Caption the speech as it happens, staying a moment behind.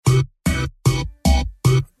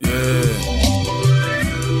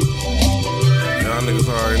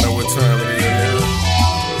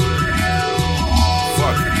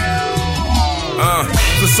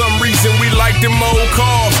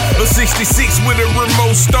56 with a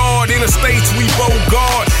remote start. In the States, we both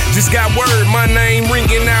guard. Just got word, my name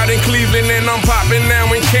ringing out in Cleveland, and I'm popping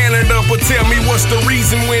now in Canada. But tell me what's the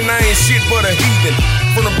reason when I ain't shit but a heathen?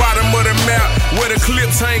 From the bottom of the map, where the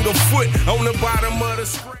clips hang a foot on the bottom of the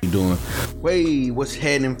screen. You doing? Wait, what's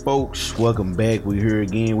happening, folks? Welcome back. We're here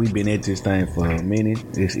again. We've been at this thing for a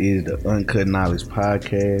minute. This is the Uncut Knowledge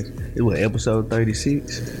Podcast. It was episode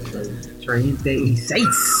 36.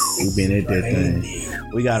 36. We've been at that thing.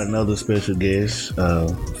 We got another special guest,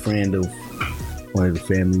 friend of one of the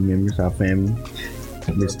family members, our family,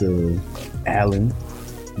 Mr. Allen.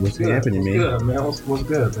 What's happening, man? Good, man? What's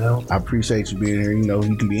good, man? I appreciate you being here. You know,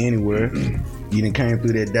 you can be anywhere. You done came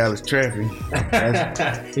through that Dallas traffic.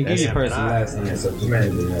 You give your person last name, so just if you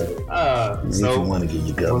want to give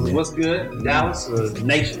your government. What's good? Dallas,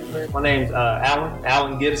 nation. My name's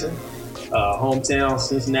Allen Gibson. Hometown,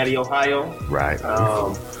 Cincinnati, Ohio. Right.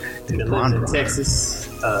 Been living in Texas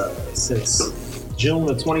since June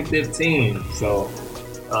of 2015. So,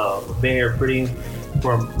 been here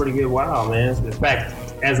for a pretty good while, man. In fact,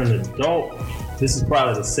 as an adult, this is got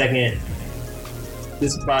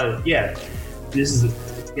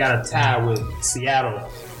a tie with Seattle.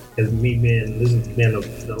 This has been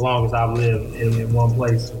the longest I've lived in one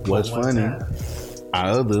place. What's funny?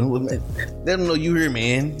 They don't know you here,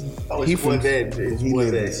 man. Oh, he from that. He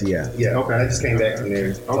lives in Seattle. Yeah, okay. I just came back from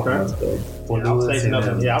there. Okay. I'll take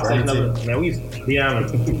another. Man, we used to be on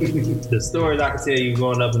the stories I can tell you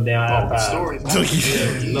going up and down. Stories.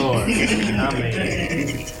 Lord, I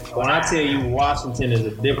mean, when I tell you Washington is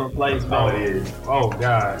a different place, man. Oh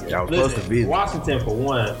God. Y'all supposed to visit Washington for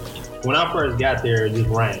one. When I first got there, it just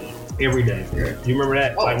rained every day. Yeah. You remember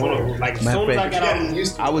that? As soon as I got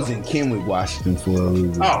off, I was in Kenwood, Washington for a little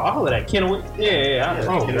bit. Oh, I heard that Kenwood. Yeah.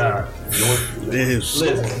 Oh God.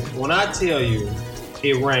 Listen, when I tell you,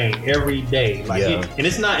 it rained every day. And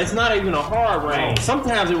it's not even a hard rain.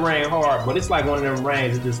 Sometimes it rains hard, but it's like one of them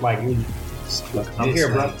rains. It's just like I'm here,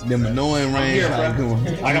 bro. Them annoying rains. You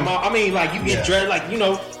get dressed, we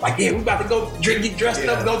about to go get dressed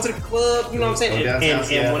up, go to the club. You know what I'm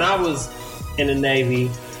saying? And when I was in the Navy,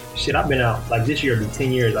 I've been out. Like this year, it'll be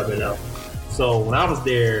 10 years I've been out. So when I was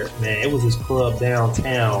there, man, it was this club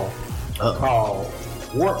downtown called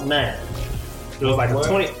Warp 9. It was like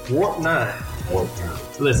Warp 9.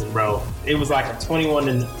 Listen, bro, it was like a 21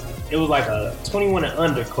 and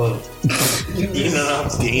under club. You know what I'm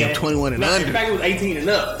saying? Damn, 21 and under. In fact, it was 18 and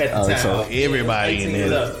up at the time. So everybody in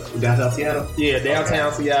there. Downtown Seattle? Yeah,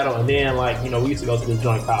 downtown Seattle. And then, we used to go to this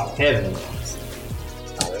joint called Heaven.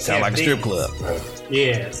 Sound like a strip club.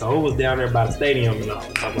 Yeah, so it was down there by the stadium and all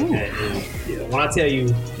stuff like that. And, when I tell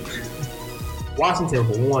you, Washington,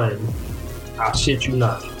 for one, I'll shit you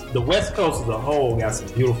not. The West Coast as a whole got some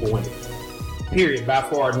beautiful women. Period. By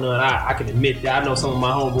far none. I can admit that. I know some of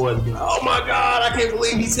my homeboys be like, oh my God, I can't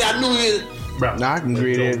believe he said I knew it. Bro, I can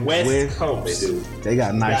agree that. West Coast. They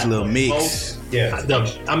got a nice little mix.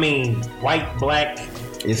 White, black,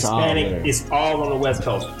 Hispanic, it's all on the West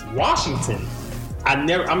Coast. Washington, I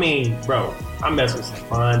mess with some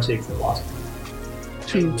fine chicks in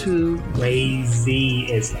Washington. Too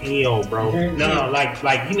crazy as hell, bro. No,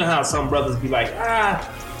 like you know how some brothers be like,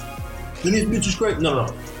 this bitch is crazy. No.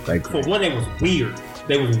 For one, they was weird.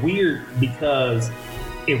 They was weird because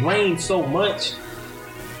it rained so much,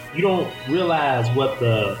 you don't realize what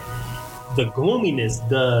the gloominess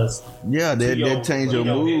does. Yeah, that change your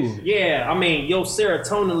mood. Yeah, your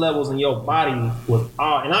serotonin levels in your body was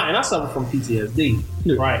and I suffer from PTSD,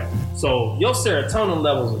 right? So your serotonin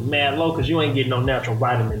levels are mad low because you ain't getting no natural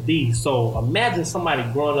vitamin D. So imagine somebody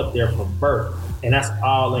growing up there from birth, and that's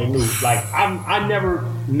all they knew. Like I never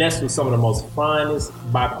messed with some of the most finest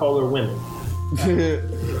bipolar women.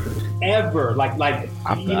 Ever. I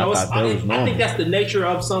think that's the nature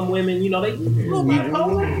of some women. They little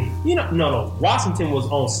bipolar. No. Washington was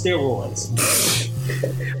on steroids.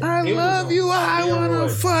 I love you. I want to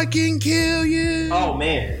fucking kill you. Oh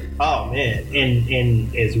man.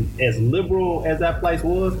 And as liberal as that place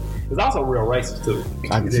was, it was also real racist too.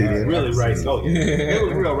 I can see that. Really racist. Oh yeah. It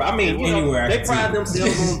was real. I mean, they pride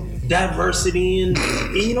themselves on diversity and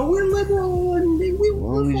we're liberal and as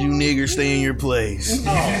long as you niggers stay in your place.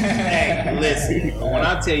 Oh, hey, listen. When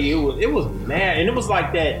I tell you, it was mad, and it was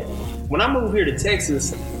like that. When I moved here to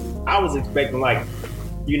Texas, I was expecting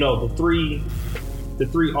the three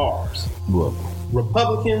R's: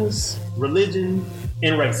 Republicans, religion,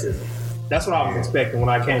 and racism. That's what I was expecting when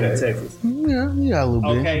I came to Texas. Yeah, a little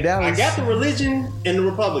bit. Okay, I got the religion and the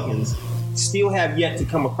Republicans. still have yet to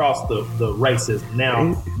come across the racism.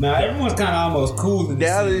 Now everyone's kind of almost cool in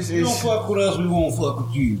Dallas. You don't fuck with us, we won't fuck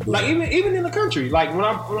with you. But. Like even in the country, like when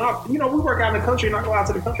I we work out in the country and I go out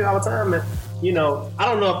to the country all the time, and I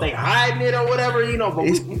don't know if they hiding it or whatever, but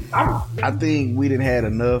I think we didn't had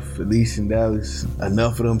enough, at least in Dallas,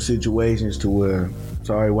 enough of them situations to where.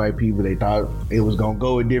 Sorry, white people. They thought it was gonna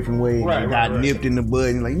go a different way. Right, they got nipped in the bud.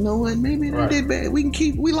 And like, you know what? Maybe it ain't that bad. We can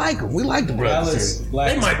keep. We like them. We like the brothers.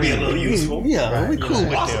 They might be a little useful. Yeah, we cool with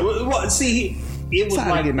them. Well, see, it was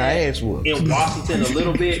like getting our ass whooped in Washington a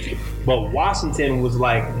little bit, but Washington was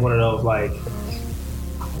like one of those like.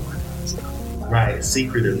 Right,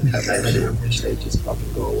 secretive type shit. I wish they just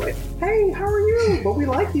fucking go away. Hey, how are you? But we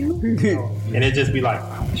like you. And it just be like,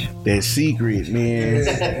 that secret, man.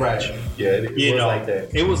 Right. Yeah, it was like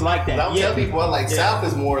that. It was like that. I'll tell people, like, South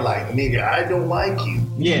is more like, nigga, I don't like you.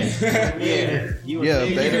 Yeah. You a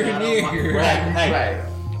nigga. Right.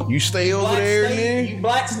 You stay over there, man. You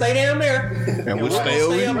black, stay down there. And we'll stay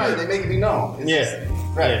over here. Right, they make it be known. Yeah.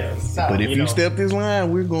 Right. Yeah. But if you step this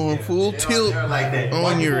line, we're going full tilt like that.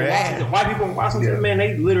 on your ass. White people in Washington, man,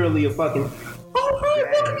 they literally a fucking. Oh, hi,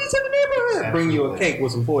 welcome into the neighborhood. Bring you a cake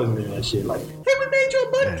with some poison in that shit. Like, hey, we made you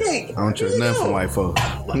a butt cake. I don't trust nothing from white folks.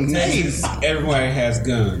 Texas, everybody has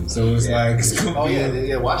guns, so it's like. It's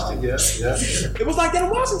Washington, yeah. It was like that in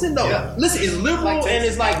Washington, though. Yeah. Listen, it's liberal, and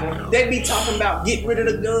it's like they be talking about getting rid of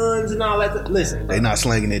the guns and all that. Listen, they not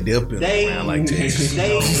slinging that dip around like Texas.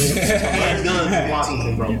 They had guns in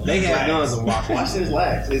Washington, bro. They had guns in Washington. Washington's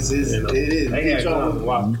lax. It is. They had guns in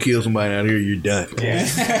Washington. You kill somebody out here, you're done.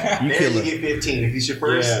 Yeah. You kill. You get 15 if it's your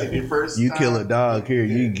first. Yeah. If your first. You kill a dog here,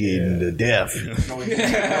 you getting the death.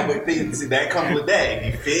 That comes with that.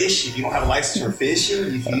 If you fish, if you don't have a license for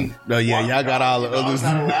fishing, y'all got all the others.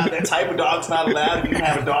 Not allowed. That type of dog's not allowed if you don't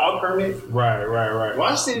have a dog permit. Right.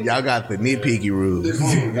 Washington, y'all got the nitpicky rules.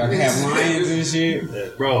 Y'all can have lions and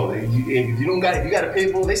shit, bro. If you got a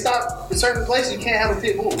pit bull, they stop in certain places. You can't have a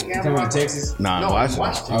pit bull. You can't have Texas? No,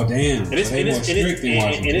 Washington. Oh damn! It's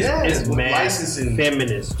licensing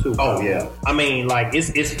feminist too. Oh yeah. I mean, like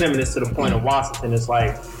it's feminist to the point of Washington. It's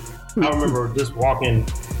like I remember just walking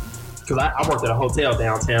because I worked at a hotel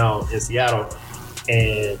downtown in Seattle,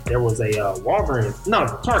 and there was a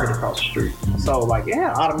Target across the street. So like,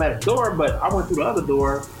 automatic door, but I went through the other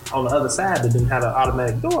door on the other side that didn't have an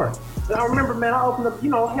automatic door. And I remember, man, I opened up,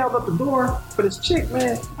 held up the door for this chick,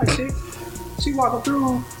 man. She walking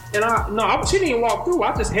through, and she didn't walk through.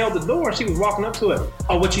 I just held the door. She was walking up to it.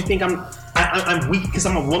 Oh, what you think I'm weak because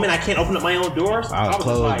I'm a woman? I can't open up my own doors. I'll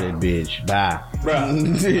close that bitch. Bye, bro.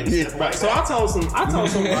 So I told some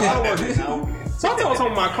coworkers. So I told some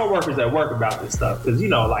of my coworkers at work about this stuff because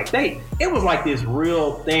it was like this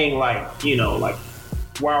real thing, like like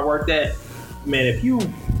where I worked at. Man, it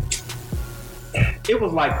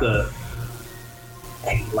was like the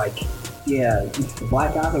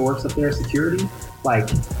black guy that works up there security. Like,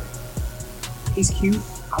 he's cute.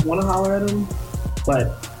 I want to holler at him,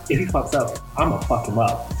 but if he fucks up, I'm gonna fuck him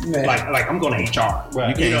up. Man. Like I'm going to HR.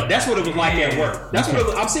 Right. That's what it was like at work.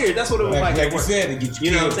 I'm serious. That's what it was like at work.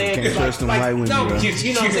 You know what I'm saying? Can't trust them white women. You know what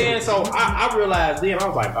I'm saying? So I realized then, I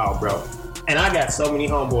was like, oh, bro. And I got so many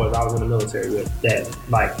homeboys I was in the military with that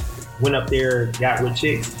went up there, got with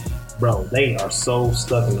chicks. Bro, they are so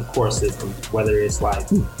stuck in the court system, whether it's like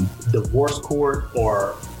divorce court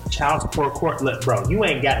or child support court. Look, bro, you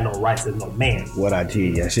ain't got no rights as no man. What I tell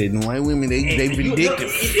you, I said the white women, they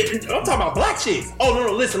vindictive. I'm talking about black chicks. Oh,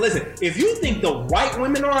 no, listen. If you think the white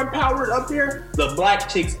women are empowered up there, the black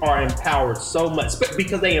chicks are empowered so much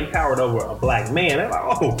because they empowered over a black man. They're like,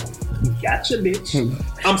 oh, gotcha, bitch.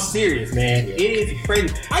 I'm serious, man. It is crazy.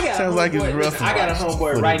 Sounds like it's rough. I got a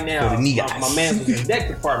homeboy right now. My man's in the deck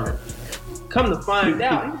department. Come to find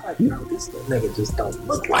out, he's like, yo, this nigga just don't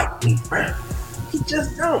look like me, bro. He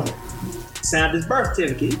just don't. Signed his birth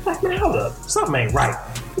certificate. He's like, man, hold up. Something ain't right.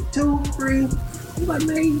 2, 3. He's like,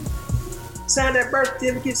 man, signed that birth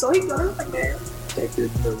certificate. So he goes, like, man, take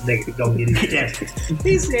this little nigga to go get his test.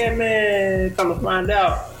 He said, man, come to find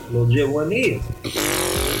out, legit wasn't his.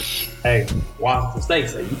 Hey, Washington State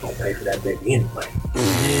say you gonna pay for that baby anyway.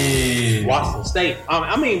 Washington State.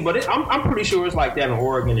 I mean, but I'm pretty sure it's like that in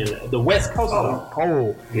Oregon and the West Coast of the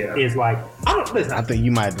whole is like. I think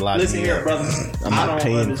you might lie. Listen here, brother. I'm not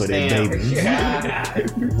paying for that baby.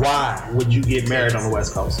 Why would you get married on the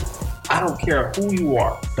West Coast? I don't care who you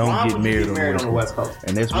are. Don't get married on the West Coast.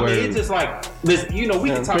 And that's where it's just like, listen, we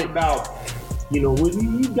can talk about.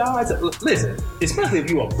 When you guys listen, especially if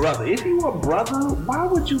you're a brother. If you're a brother, why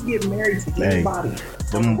would you get married to anybody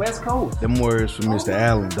on the West Coast? Them words from Mr.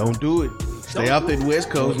 Allen. Don't do it. Stay off that West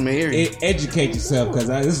Coast, man. Educate yourself, because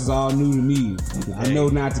this is all new to me. I know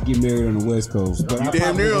not to get married on the West Coast. But You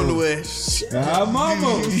damn near on the West. I'm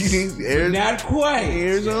almost. Not quite.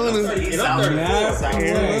 Arizona.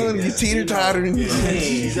 You teeter-tottering.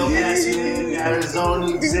 Arizona,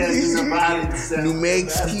 New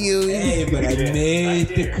Mexico. Hey, but I made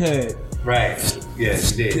the cut. Right.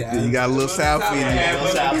 Yes, you did. You got a little south in you.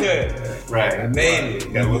 Right. I made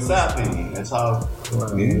it. Got a little south in you. That's all.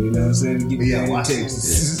 Yeah, you know what I'm saying? Get down in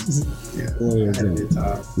Texas.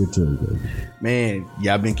 Your turn, baby. Man,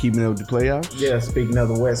 y'all been keeping up with the playoffs? Yeah, speaking of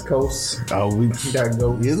the West Coast. Oh, we gotta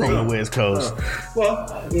go. It's on the West Coast.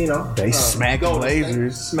 Well, you know, They smacked the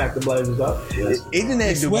Blazers. Smack the Blazers up. Isn't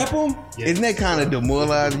that Swept them? Isn't that kind of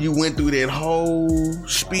demoralizing? You went through that whole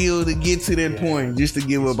spiel to get to that point just to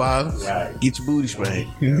give up all. Right. Get your booty sprayed.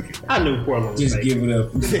 I knew Portland was Just fake. give it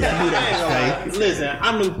up. Listen,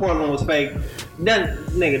 I knew Portland was fake.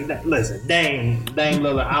 Listen, Dame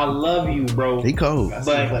Lillard, I love you, bro. He cold.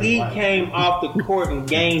 But he came off the court in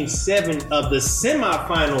Game 7 of the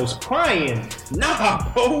semifinals crying.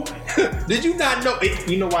 Nah, bro. Did you not know?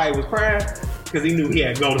 You know why he was crying? Because he knew he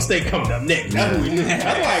had Golden State coming up next. That's what he knew.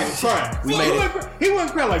 That's why he was crying. He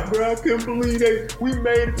wasn't crying like, bro, I couldn't believe that we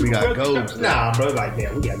made it. We got Golden State. Nah, bro, like,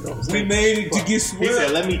 yeah, we got Golden State. We made it to get swept. He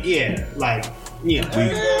said,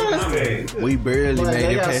 We barely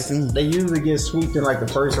made it past them. They usually get swept in like the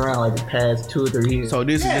first round, like the past 2 or 3 years. So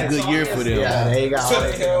this is a good year for them. Yeah, they got all So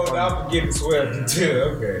that. held out for getting swept until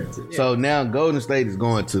okay. So now Golden State is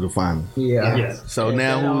going to the final. Yeah. Yes. So If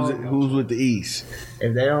now they don't- who's with the East?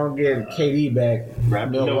 If they don't get KD back,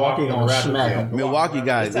 Milwaukee gonna smack them. Milwaukee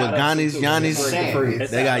got it. Well, Giannis.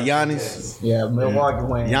 They got Giannis. Yeah, Milwaukee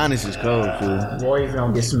win. Giannis is cold, fool. Warriors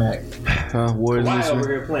gonna get smacked. Huh? Warriors. Kawhi listen? over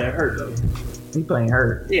here playing hurt, though. He playing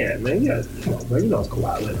hurt. Yeah, man, you know it's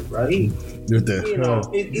Kawhi Leonard, bro. With the- You know,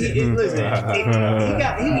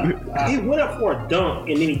 he went up for a dunk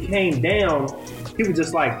and then he came down. He was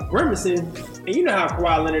just like grimacing, and you know how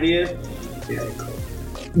Kawhi Leonard is. Yeah,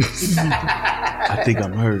 I think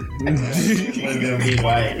I'm hurt.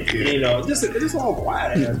 you know, just all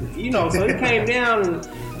quiet. You know, so he came down,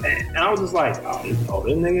 and I was just like, oh,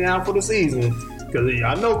 this nigga out for the season because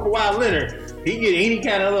I know Kawhi Leonard. He get any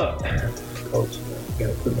kind of look. Coach,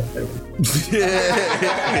 gotta put my face.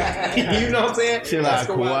 You know what I'm saying? Chill out,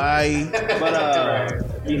 Kawhi.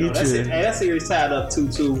 But you know, that series tied up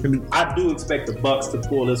 2-2. I do expect the Bucks to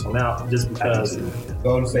pull this one out just because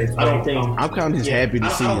Golden State. I don't think I'm kind of just happy to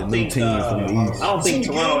see a new team from the East. I don't think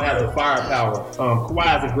Toronto has the firepower.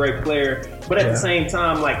 Kawhi is a great player, but at the same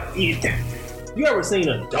time, like you ever seen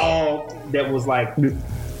a dog that was like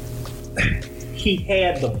he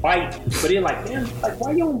had the bite, but he's like, man, like why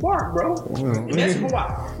you don't bark, bro? And that's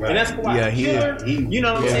Kawhi. And that's Kawhi. Yeah, Killer, you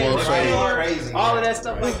know what I'm saying? Crazy. All of that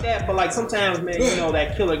stuff like that. But like sometimes, man, you know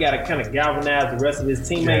that killer got to kind of galvanize the rest of his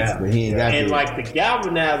teammates. But he ain't got And to. like the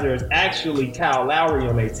galvanizer is actually Kyle Lowry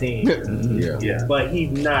on their team. Yeah. But he's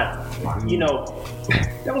not. You know,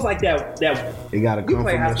 that was like that. They got to You come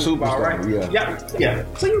play from high the school ball, superstar. right? Yeah.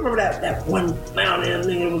 So you remember that one mountain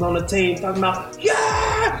nigga that was on the team talking about,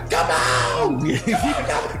 yeah, come on.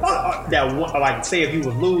 That one, like, say if you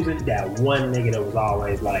was losing, that one nigga that was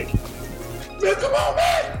always like, yeah, come on,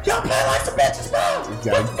 man, y'all play like some bitches,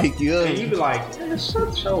 bro. Got to pick you up. And you be like, man,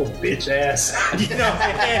 shut your bitch ass. You know what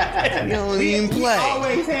I'm saying? You don't even play.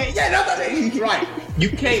 Always had, right. You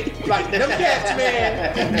can't, like, them cats,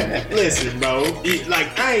 man. Listen, bro.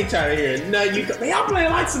 Like, I ain't trying to hear nothing. Y'all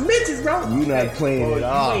playing like some bitches, bro. You not playing Bro, at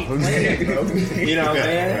all. you ain't playing, bro. You know what I'm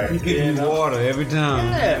saying? You give me water every time.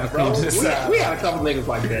 Yeah, I bro. come to the side. We had a couple niggas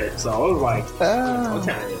like that, so it was like,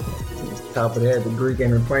 okay. Top of that, the Greek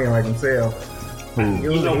ain't been playing like himself.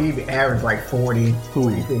 Usually he averaged like 40,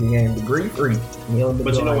 50 games. The Greek free.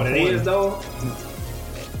 But you know what it is, though?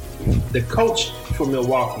 The coach for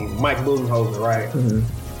Milwaukee, Mike Budenholzer, right?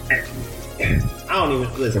 Mm-hmm. I don't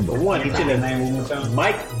even listen. For one, he should have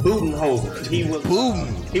Mike Budenholzer.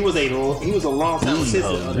 He was a long time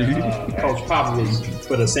assistant under Coach Popovich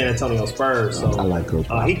for the San Antonio Spurs. So I like Coach.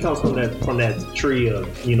 He comes from that tree of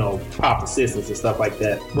Pop assistants and stuff like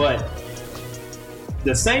that. But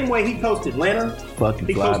the same way he coached Atlanta,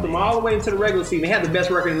 he coached them all the way into the regular season. They had the best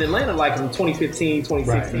record in Atlanta, like in 2015,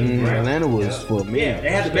 2016. Right. Atlanta was for me. Yeah, they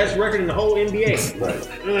had the best record in the whole NBA.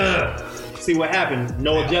 See what happened?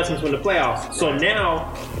 No adjustments in the playoffs. So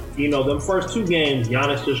now, them first 2 games,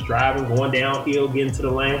 Giannis just driving, going downhill, getting to the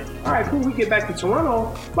lane. All right, cool. We get back to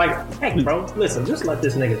Toronto. Like, hey, bro, listen, just let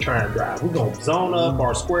this nigga try and drive. We're going to zone up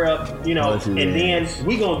or square up, and then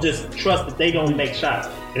we're going to just trust that they don't make shots.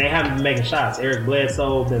 and they haven't been making shots. Eric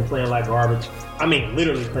Bledsoe been playing like garbage. I mean,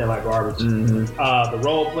 literally playing like garbage. The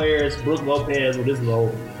role players, Brook Lopez with his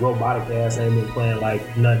little robotic ass ain't been playing like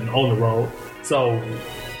nothing on the road. So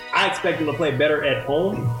I expect them to play better at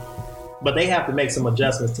home, but they have to make some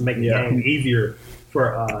adjustments to make the game easier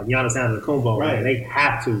for Giannis Antetokounmpo. Right. They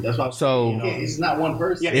have to. That's why. So it's not one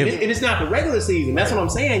person. Yeah, it's not the regular season. That's what I'm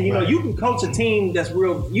saying. You know, you can coach a team that's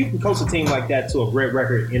real. You can coach a team like that to a great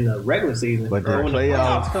record in the regular season. But the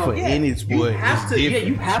playoffs come, for any sport, you have to. Yeah,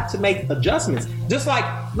 you have to make adjustments. Just like,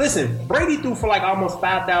 listen, Brady threw for like almost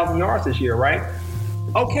 5,000 yards this year, right?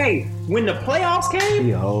 Okay, when the playoffs came,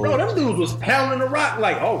 bro, them dudes was pounding the rock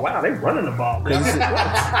like, oh wow, they running the ball. You know what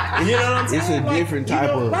I'm saying? It's a different type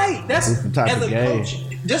of right. That's different type as of a game. coach.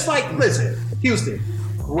 Just like, listen, Houston,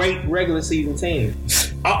 great regular season team.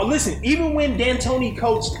 Listen, even when D'Antoni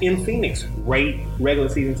coached in Phoenix, great regular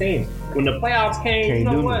season team. When the playoffs came, you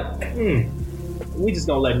know what? We just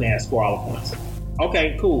gonna let Nash score all the points.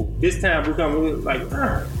 Okay, cool. This time we're gonna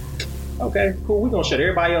like. Okay, cool. We're going to shut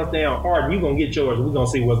everybody else down hard, and you're going to get yours, and we're going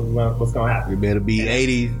to see what's going to happen. It better be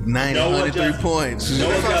 80, 90, 103 points.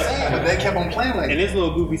 But they kept on playing like that. And this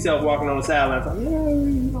little goofy self walking on the sideline, like,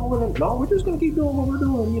 no, we're just going to keep doing what we're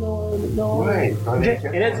doing, no. Right. And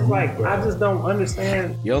it's just like, I just don't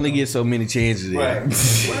understand. You only get so many chances there.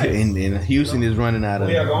 Right. And Houston is running out of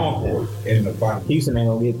We are going for it in the final. Houston ain't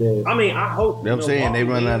gonna get there. I mean, I hope. I'm saying they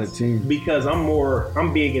run out of teams. Because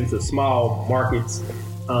I'm big into small markets.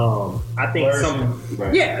 I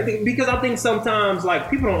think because I think sometimes like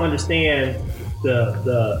people don't understand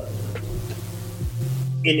the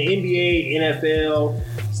in the NBA, NFL,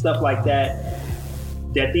 stuff like that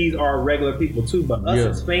these are regular people too, but us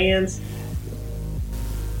as fans,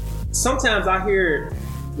 sometimes I hear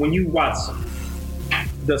when you watch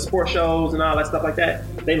the sports shows and all that stuff like that,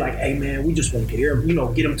 they like, hey man, we just want to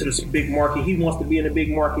get him to this big market. He wants to be in a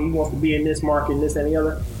big market. He wants to be in this market and this and the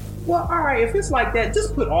other. Well, all right, if it's like that,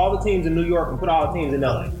 just put all the teams in New York and put all the teams in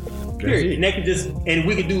LA. Period. And they could and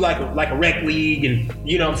we could do like a rec league, and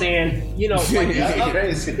you know what I'm saying? You know, like,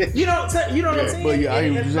 you know what I'm saying? But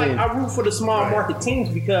it's like I root for the small market teams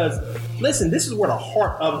because listen, this is where the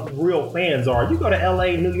heart of real fans are. You go to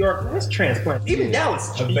LA, New York, that's transplant. Even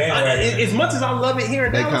Dallas. As much as I love it here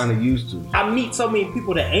in Dallas, they kind of used to. I meet so many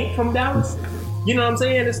people that ain't from Dallas. You know what I'm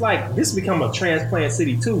saying? It's like this become a transplant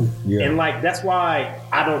city too, and like that's why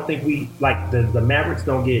I don't think we like the Mavericks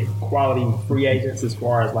don't get quality free agents as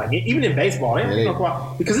far as like even in baseball they don't get no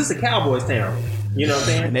quality because it's a Cowboys town. You know what I'm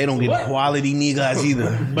saying? And they don't get quality niggas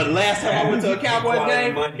either. But last time I went to a Cowboys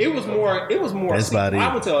game, it was more. That's about it.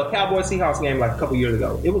 I went to a Cowboys Seahawks game like a couple years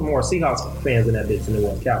ago. It was more Seahawks fans in that bitch than it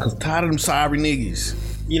was Cowboys. I'm tired of them sorry niggas.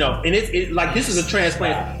 You know, and it's like this is a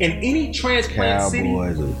transplant. In any transplant city,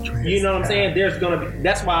 you know what I'm saying? There's gonna be.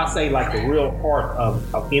 That's why I say like the real part of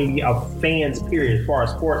NBA of fans. Period. As far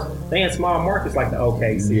as sports, they in small markets like the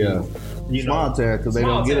OKC. Yeah, small town because they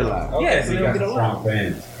don't get a lot. Yeah, they don't get a lot.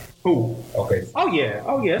 Fans. Who? Okay. Oh yeah.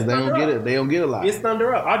 They don't get it. They don't get a lot. It's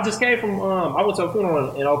Thunder Up. I just came from. I went to a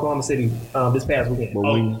funeral in Oklahoma City this past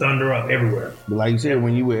weekend. Thunder Up everywhere. But like you said,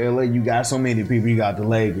 when you were LA, you got so many people. You got the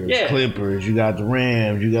Lakers, Clippers. You got the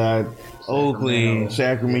Rams. You got Oakland,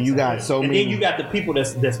 Sacramento. You got so many. And then you got the people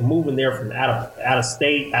that's moving there from out of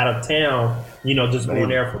state, out of town. You know, just going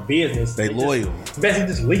there for business. They loyal. Basically,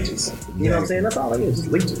 just leeches. You know what I'm saying? That's all it is.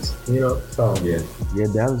 Just leeches. You know. So yeah,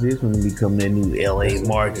 Dallas is going to become that new LA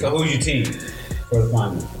market. So who's your team for the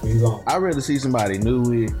final? Where you going? I'd rather see somebody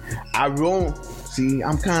new. I won't. See,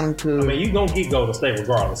 I'm kind of. I mean, you gonna get Golden State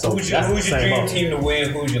regardless. So who's your dream team to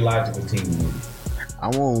win? Who's your logical team to win? I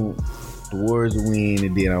want the Warriors to win,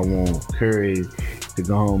 and then I want Curry to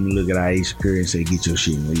go home and look at Aisha Curry and say, "Get your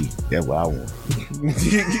shit and leave." That's what I want.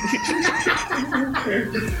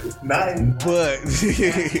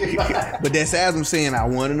 But that's as I'm saying. I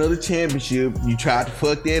want another championship. You tried to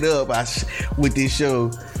fuck that up with this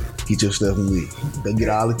show. Get your stuff and leave. Go get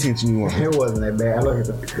all the attention you want. It wasn't that bad. I look at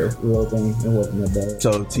the little thing. It wasn't that bad.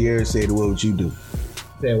 So Tierra said, "What would you do?"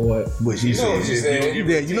 Said what? What she said.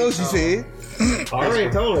 You know what she said. I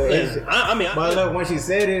already told her. But look, when she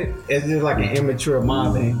said it, it's just like an immature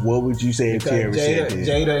mom thing. What would you say if Tierra said that?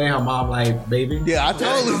 Jada and her mom like, baby. Yeah, I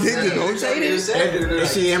told her, nigga, don't say this.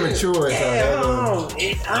 She immature.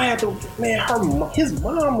 I have to, man, his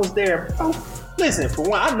mom was there. Listen, for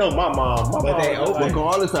one, I know my mom.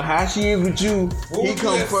 Regardless of how she is with you, he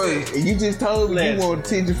come first. And you just told me you want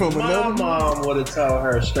attention from another. My mom would have told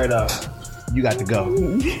her straight up, you got to go.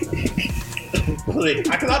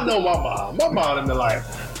 Because I know my mom. My mom in the life.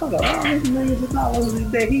 $1 million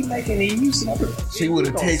that he making, and you she would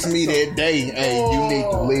have texted me that day. Hey, you need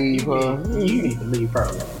to leave her. You need to leave her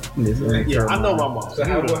alone. Yeah, I know my mom. So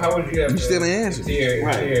how would you have? You still ain't answer.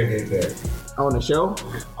 On the show?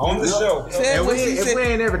 On the show. If we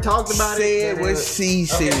ain't ever talked about it. Said what she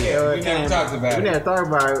said. We never talked about it. We never talked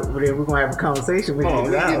about it, but if we're gonna have a conversation, we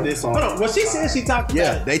can get this on. Hold on. Well, she said she talked about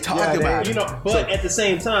it. Yeah, they talked about it. You know, but at the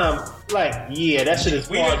same time, like, yeah, that shit is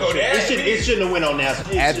far. It shouldn't have went on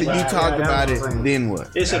national. After you talked about it, then what?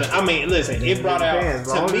 It should have. I mean, listen, it brought out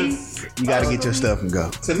to me. You got to get your stuff and go.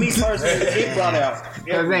 To me personally, it brought out.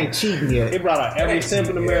 It ain't cheating yet. It brought out every simp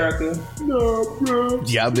in America. No, bro.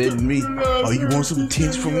 Y'all betting me. Oh, you want some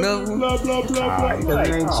attention from Melvin? Blah blah blah. Because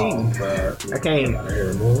it ain't cheating. I can't.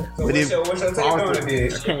 So what's your take on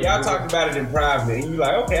it? Y'all talked about it in private, and you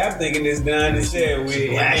like, okay, I'm thinking this done and shared with,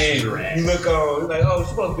 and you look on, like, oh, she's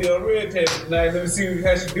supposed to be on Red Table tonight. Let me see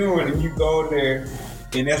how she's doing, and you go there,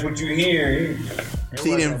 and that's what you hear.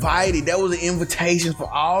 She invited. That was an invitation for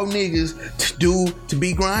all niggas to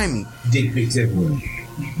be grimy. Dick pics everywhere.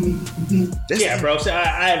 Yeah, bro. So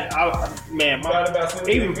I man, fuck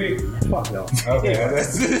no. Okay,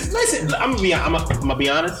 listen, I'm gonna be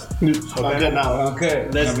honest. Okay.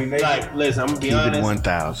 Listen, I'm gonna be honest.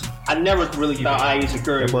 1,000. I never really thought Aisha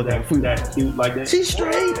Curry was that cute like that. She's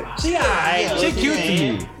straight. She alright. She cute to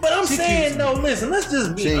me. But I'm saying though, listen, let's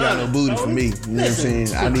just be honest. She ain't got no booty for me. You know what I'm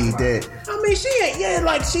saying? I need that. I mean, she ain't. Yeah,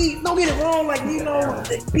 like she. Don't get it wrong. Like, you know,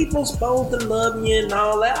 people supposed to love you and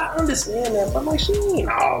all that. I understand that, but like she ain't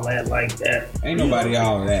all that like that. Ain't nobody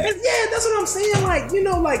all that. Yeah, that's what I'm saying. Like, you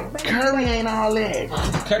know, like Curry ain't all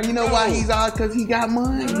that. You know why he's all? Because he got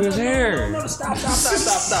money. His hair. No, stop.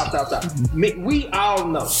 We all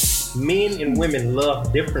know men and women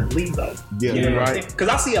love differently though. Yeah, you know right. Because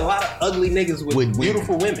I see a lot of ugly niggas with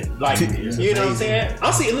beautiful women. Like, you know what I'm saying?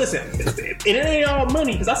 I see. Listen, and it ain't all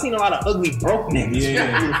money because I seen a lot of ugly broke niggas.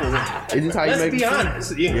 Yeah, beautiful women. It's just how you Let's be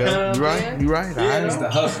honest. You know you're right. You're right. Yeah, It's the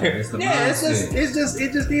hustle. It's the mindset.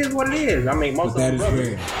 It just is what it is. I mean, most of them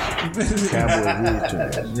brothers.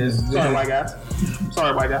 Sorry, white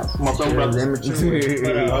guys. Most of them brothers.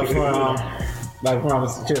 Like when I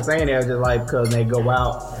was just saying that, just like because they go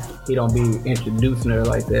out, he don't be introducing her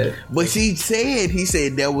like that. But he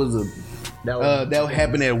said that was that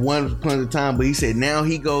happened at one point in time. But he said now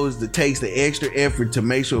he takes the extra effort to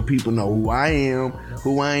make sure people know who I am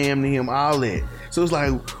to him, all that. So it's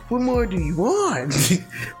like, what more do you want?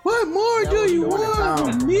 What more do you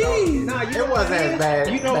want from me? Nah, it wasn't as bad.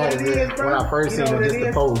 You know what it is, bro? When I first seen it, just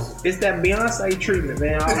the post. It's that Beyonce treatment,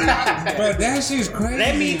 man. But that shit's crazy.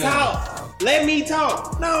 Let me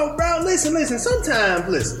talk. No, bro, listen. Sometimes,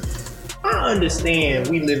 listen. I understand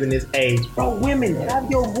we live in this age. Bro, women,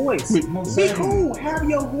 have your voice. Be cool, have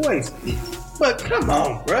your voice. But come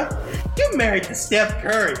on, bro. You married to Steph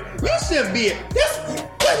Curry. You shouldn't be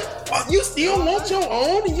you still want your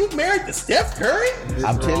own and you married to Steph Curry?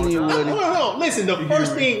 I'm telling you what. Hold on. Listen, the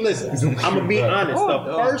first thing, I'm going to be honest.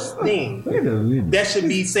 The first thing that should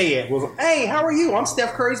be said was, hey, how are you? I'm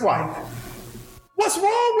Steph Curry's wife. What's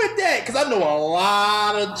wrong with that? Because I know a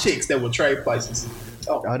lot of chicks that will trade places.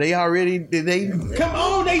 Are they already? Did they? Come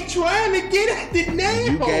on, they trying to get at the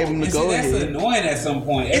name. You gave them the go ahead. That's annoying at some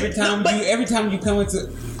point. Every time you come into,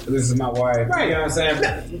 this is my wife. Right. You know what I'm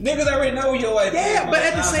saying? Niggas already know your wife. Yeah, but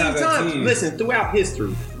at the same time, listen. Throughout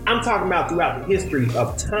history, I'm talking about throughout the history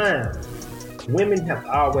of time, women have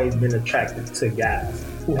always been attracted to guys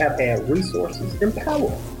who have had resources and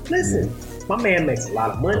power. Listen. My man makes a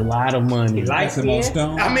lot of money. He likes it.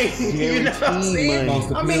 I mean, you know what I'm saying?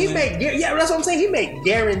 I mean, that's what I'm saying. He make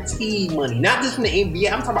guaranteed money, not just from the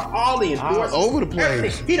NBA. I'm talking about all the endorsements, all over the place.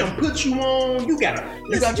 Everything. He done put you on. You got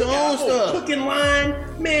your own stuff. Cooking line,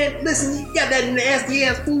 man. Listen, you got that nasty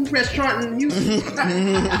ass food restaurant in Houston. You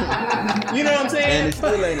know what I'm saying? And it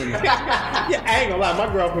still ain't in there. Yeah, I ain't gonna lie.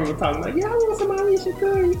 My girlfriend was talking like, yeah, I want some Aisha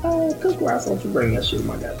Curry cookware. I said, don't you bring that shit in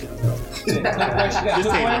my goddamn house.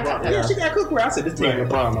 Yeah, she got cookware. I said, this team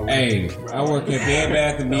LeBron. Hey, I work at Bed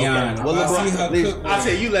Bath & Beyond. I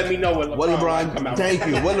said, you let me know what LeBron come out. Thank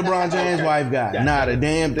you. What LeBron James' wife got? Not a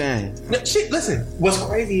damn thing. No, listen, what's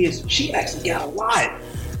crazy is she actually got a lot.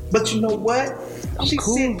 But you know what? She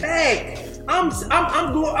sit back. I'm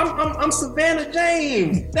Savannah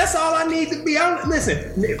James. That's all I need to be. Listen,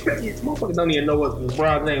 motherfuckers don't even know what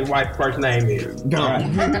LeBron James' wife's first name is.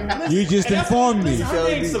 You just informed me. Her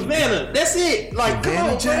name's Savannah. That's it. Like, come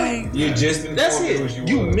on, James. You just informed That's it.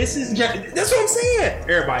 You Mrs. James. That's what I'm saying.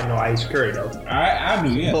 Everybody know Aisha Curry though. I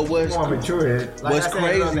knew, yeah. But what's crazy?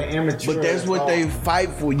 But that's what they fight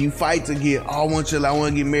for. You fight to get. I want to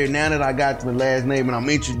get married. Now that I got the last name and I'm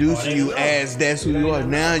introducing you as that's who you are.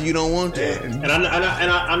 Now you don't want that. And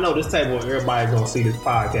I know this table, everybody's gonna see this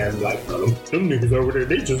podcast like, them niggas over there,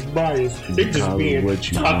 they just biased. They just being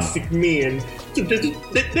toxic men.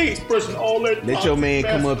 They expressing all that. Let your man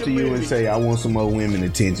come up to you and say, "I want some more women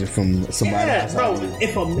attention from somebody else." Bro.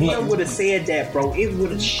 If a man would have said that, bro,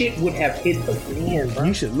 shit would have hit the fan, bro.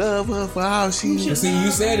 You should love her for how she. See,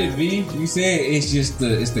 you said it, V. You said it's just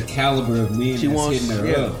the caliber of men that's hitting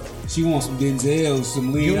her up. She wants some Denzel,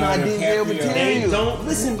 some Leonardo DiCaprio. They don't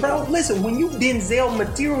listen, bro. Listen, when you Denzel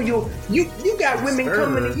material, you got women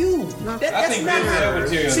coming to you. That's not how.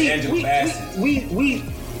 See, we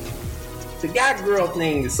the guy girl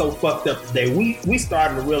thing is so fucked up today. We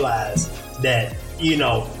starting to realize that, you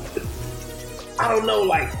know, I don't know,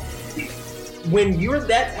 like, when you're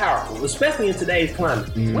that powerful, especially in today's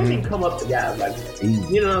climate, women come up to guys like that.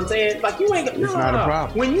 You know what I'm saying? Like, you ain't gonna. It's not a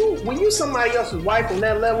problem. When you somebody else's wife on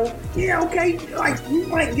that level, yeah, okay, like, you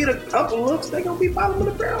might get a couple looks. They gonna be bottom of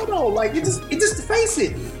the barrel though. Like, it just to face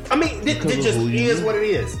it. I mean, it just is what it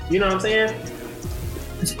is. You know what I'm saying?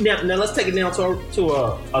 Now let's take it down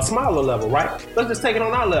to a smaller level, right? Let's just take it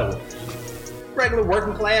on our level. Regular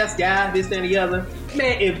working class guy, this, that, and the other.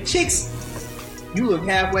 Man, if chicks, you look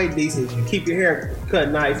halfway decent, you keep your hair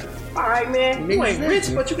cut nice. All right, man, you ain't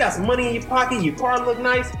rich, but you got some money in your pocket, your car look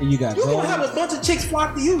nice. And you gonna have a bunch of chicks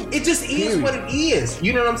flock to you. It just is what it is.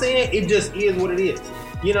 You know what I'm saying? It just is what it is.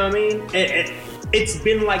 You know what I mean? And it's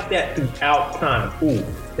been like that throughout time. Ooh,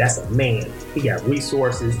 that's a man. He got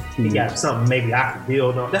resources. He got something maybe I can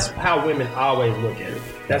build on. That's how women always look at it.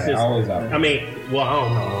 That's just always out there. I mean, well, I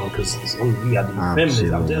don't know, because you got these feminists.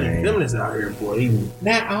 I'm telling you, feminists out here, boy.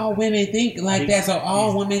 Not all women think like that, so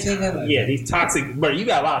all women think that. Yeah, these toxic, but you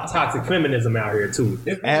got a lot of toxic feminism out here too.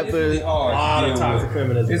 It's really hard. A lot of toxic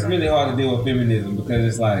feminism. It's really hard to deal with feminism because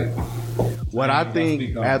it's like. What I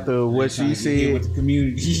think after what she said with the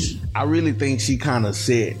community, I really think she kind of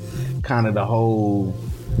set the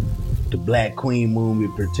Black Queen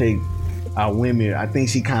movement protect our women. I think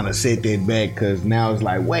she kind of set that back because now it's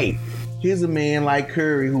like, wait, here's a man like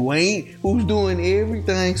Curry who's doing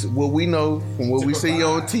everything. What we know from what we see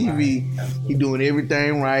on TV, he doing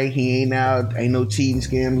everything right. He ain't no cheating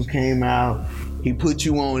scandals came out. He put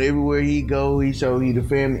you on everywhere he go. He showed you the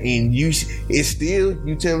family, and it's still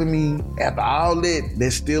you telling me after all that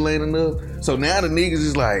still ain't enough. So now the niggas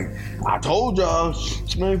is like, I told y'all,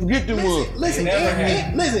 man, forget them one. Listen,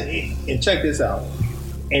 and check this out.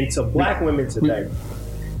 And to black women today,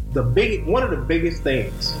 one of the biggest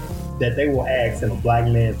things that they will ask in a black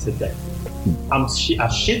man today, I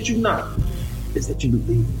shit you not, is that you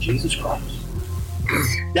believe in Jesus Christ.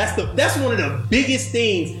 That's one of the biggest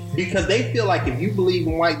things, because they feel like if you believe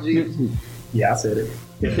in white Jesus, yeah, I said it.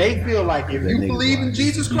 If they feel like if you believe in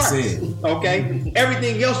Jesus Christ, okay,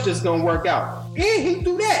 everything else just gonna work out. And he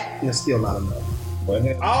do that, and it's still not enough.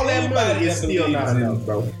 All that money is still not enough,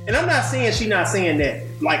 bro. And I'm not saying she's not saying that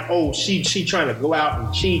like, oh, she trying to go out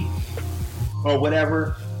and cheat or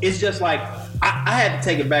whatever. It's just like I had to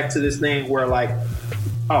take it back to this thing where like,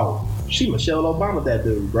 oh, she Michelle Obama, that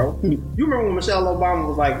dude, bro. You remember when Michelle Obama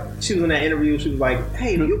was like, she was in that interview, she was like,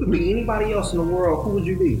 hey, if you could be anybody else in the world, who would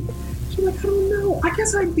you be? She was like, I don't know. I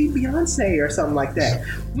guess I'd be Beyonce or something like that.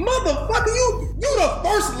 Motherfucker, you the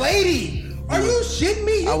first lady. Are you shitting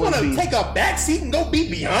me? You want to take a back seat and go be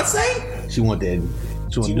Beyonce? She want to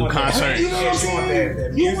do concert. You know what I'm saying?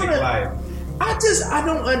 That music life. I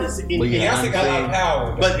don't understand. Beyonce got a lot of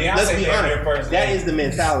power, but let's be honest, that is the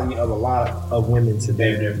mentality of a lot of women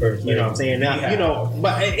today. You know what I'm saying? Now, you know,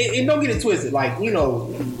 but and don't get it twisted. Like, you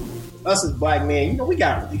know, us as black men, you know, we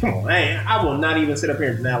got. Come on, man. I will not even sit up here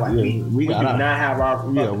and deny like we do not have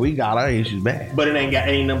our. Yeah, we got our issues back. But it ain't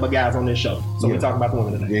nothing but guys on this show, so we talk about the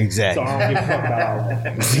women today. Exactly. So I don't give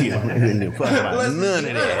a fuck about all that. None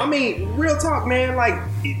of that. I mean, real talk, man. Like,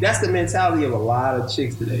 that's the mentality of a lot of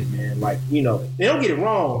chicks today, man. Like, you know, they don't get it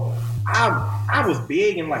wrong. I was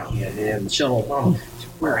big and like, yeah, man, Michelle Obama.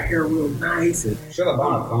 Wear her hair real nice and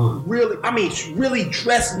really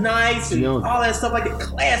dressed nice and all that stuff, like a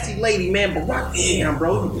classy lady, man. But damn,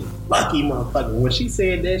 bro, you lucky motherfucker. When she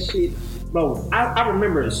said that shit, bro, I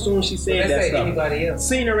remember as soon as she said that stuff. Anybody else?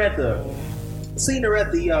 Seen her at the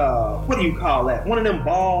what do you call that? One of them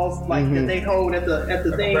balls like that they hold at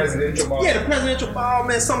the thing. Presidential ball. Yeah, the presidential ball,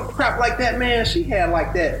 man. Some crap like that, man. She had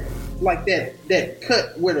like that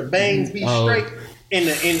cut where the bangs be straight. And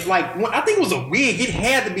like, I think it was a wig. It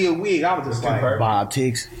had to be a wig. I was just like, Bob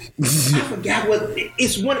Ticks. I forgot what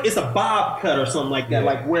it's a bob cut or something like that.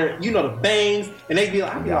 Like where, you know, the bangs, and they be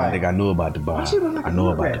like, I think I knew about the bob. I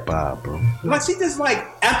know about the bob, bro. Like, she just like,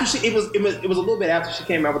 after it was a little bit after she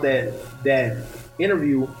came out with that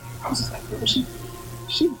interview. I was just like, bro, she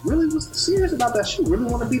she really was serious about that. She really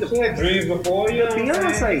want to be the. She had dreams before, you know.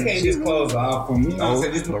 Beyonce, you can't just close off from me.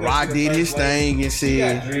 Barack did his thing and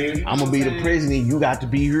said, "I'm gonna be the president. You got to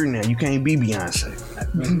be here now. You can't be Beyonce."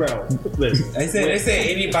 Bro, listen. They said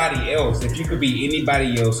anybody else. If you could be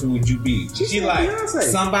anybody else, who would you be? She like Beyonce.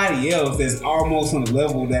 Somebody else that's almost on the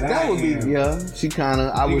level that I would am. be. Yeah, she kind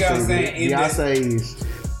of. I would say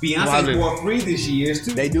Beyonce wore free this year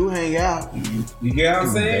too. They do hang out. You get what I'm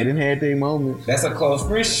saying? They didn't have their moments. That's a close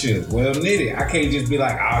friendship. Well knitted. I can't just be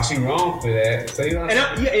like, oh, she wrong for that. So you know.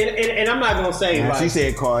 And I'm not gonna say like she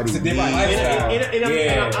said Cardi B,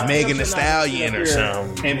 Megan Thee Stallion or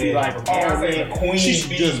something, and be like, oh man, Queen. She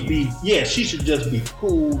should just be she should just be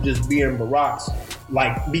cool, just being Barack's.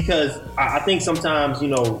 Like, because I think sometimes, you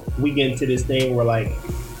know, we get into this thing where like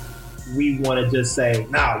we want to just say,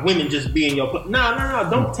 nah, women just be in your place. No,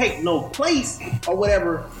 don't take no place or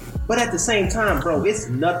whatever. But at the same time, bro, it's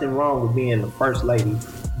nothing wrong with being the first lady,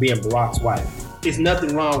 being Barack's wife. It's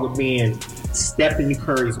nothing wrong with being Stephen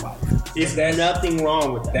Curry's wife. It's nothing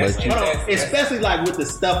wrong with that. Especially like with the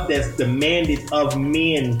stuff that's demanded of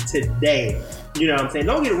men today. You know what I'm saying?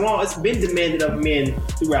 Don't get it wrong. It's been demanded of men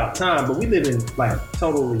throughout time, but we live in like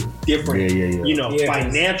totally different,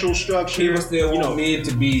 financial structure. People still want men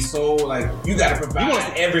to be so like you got to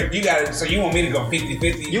provide So you want me to go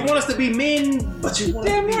 50-50? You want us to be men, but you want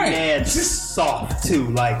us to be mad soft too.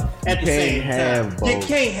 Like at the same time, you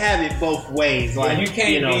can't have it both ways. Like you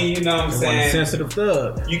can't be, you know what I'm saying? Sensitive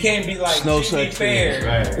thug. You can't be like no such fair.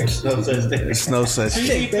 Right? It's no such thing. It's no such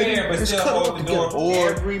thing. Be fair, but still hold the door.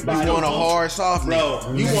 Or you want a hard soft.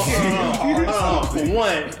 Bro, you want for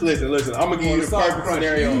one, listen. I'm gonna give you the perfect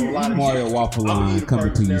scenario. A lot of Mario Waffle Line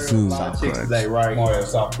coming to you soon. A lot of chicks today, right?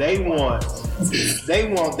 They want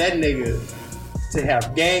that nigga to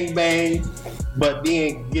have gang but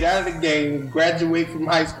then get out of the game, graduate from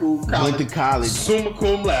high school, went to college, summa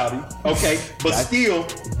cum laude, okay, but still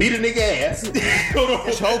beat a nigga ass.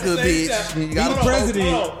 Choke a bitch. You got a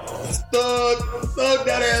president. Thug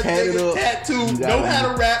that ass nigga, tattoo, know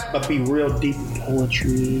how to rap, but be real deep in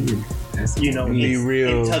poetry and you know, be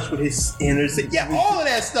real in touch with his inner. Yeah, all of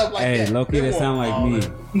that stuff like that. Hey, low-key, that sound like me.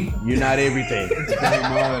 You're not everything.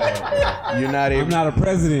 You're not everything. I'm not a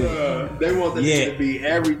president. They want the nigga to be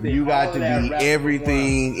everything. You got to be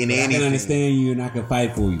everything in anything. I can understand you and I can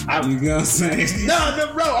fight for you. You know what I'm saying?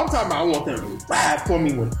 No, bro. I'm talking about I want them to ride for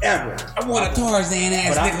me whenever. I want a Tarzan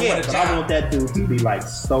ass nigga with a job. I want that dude to be like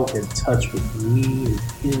so in touch with me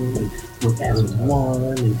and him with as one,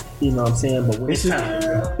 and you know what I'm saying. But when it's time,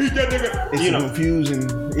 it's confusing.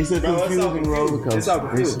 It's a confusing roller coaster. It's so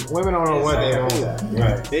confusing. Women don't know what they want.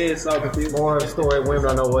 Right. It's so confusing. More of the story. Women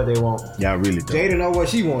don't know what they want. Y'all really don't. Jada know what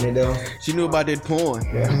she wanted though. She knew about that porn.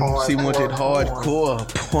 She wanted hardcore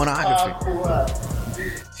pornography.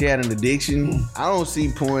 She had an addiction. I don't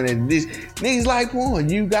see porn as this. Niggas like porn.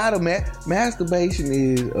 You gotta masturbation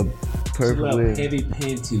is a perfect way. Heavy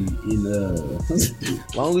panty in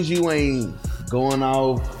long as you ain't going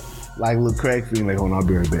off like little crack fiend, like, hold on, I'll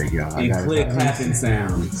be right back, y'all. And click clapping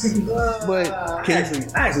sounds. But I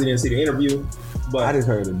actually didn't see the interview, but I just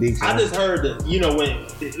heard addiction. I just heard that, you know, when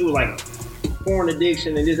it was like porn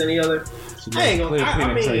addiction and this and the other. I ain't gonna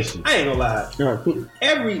lie.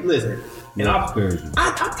 Listen. And I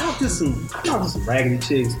talked to some raggedy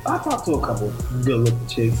chicks. I talked to a couple good looking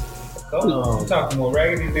chicks. You talking more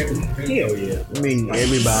raggedy than hell yeah. I mean,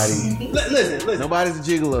 everybody. Listen. Nobody's a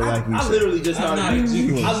gigolo like you. I literally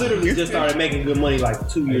just started making good money like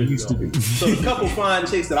 2 years ago. So the couple fine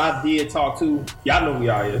chicks that I did talk to, y'all know who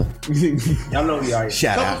y'all is. Y'all know who y'all is.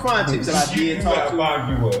 Shout out. Couple fine chicks that I did talk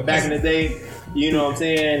to back in the day. You know what I'm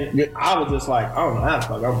saying? I was just like, I don't know how the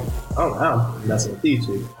fuck I don't know how I'm messing with these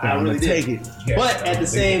chicks. I really take it. But at the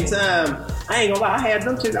same time, I ain't gonna lie, I had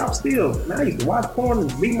them chicks. I was still, man, I used to watch porn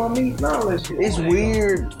and beat my meat and all that shit. It's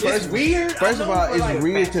weird. It's weird. First of all, it's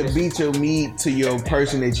weird to beat your meat to your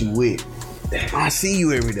person that you with. I see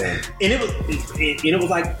you every day. And it was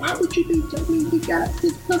like, why would you do Jamie? We got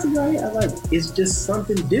this pussy right here. I was like, it's just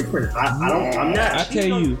something different. I'm not. I tell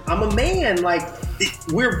you, I'm a man. Like,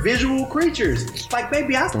 we're visual creatures. Like,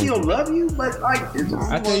 baby, I still love you, but like,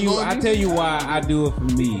 I tell you why I do it for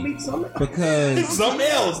me. Because it's something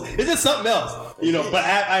else. It's just something else. You know, but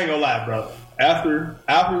I ain't gonna lie, bro.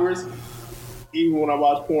 Afterwards, even when I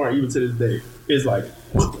watch porn, even to this day, it's like,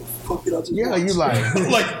 what the fuck did I just watch? You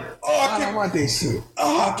like. I don't want this shit.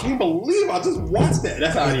 I can't believe I just watched that.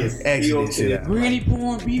 That's how it is. Actually, granny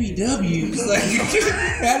porn BBWs. Like,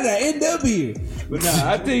 how did I end up here? But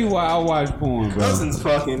nah, I tell you why I watch porn, bro. Cousin's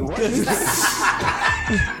fucking.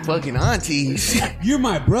 fucking aunties. You're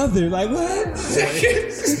my brother. Like what?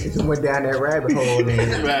 Just went down that rabbit hole.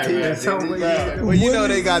 Well, you know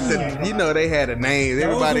they got they had a name.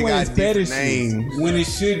 Everybody got different names. When it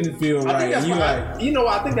shouldn't feel right.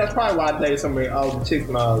 I think that's probably why I dated so many old chicks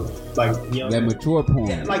when I was like young. That mature porn.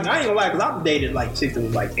 Yeah, like I ain't gonna lie, because I've dated like chicks that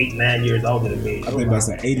was like 8-9 years older than me. I think about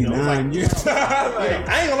 89 years. I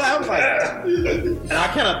ain't gonna lie, I was like, and I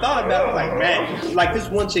kind of thought about it, like, man, like this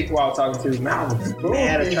one chick who I was talking to, man, I was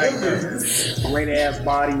mad attracted, great ass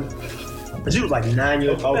body, but she was like 9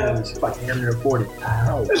 years older than me. She's like 140.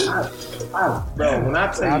 Bro, when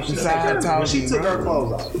I tell you, she took her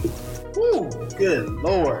clothes off. Woo, good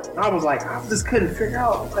Lord. I was like, I just couldn't figure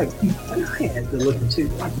out, like, I had to look at you.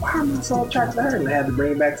 Like, why am I so attracted to her? And I had to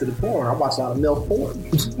bring it back to the porn. I watched a lot of MILF porn.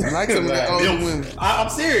 I like some of the older women. I'm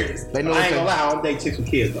serious. I ain't gonna lie, I don't date chicks with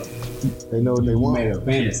kids, though. They know what they want. Made a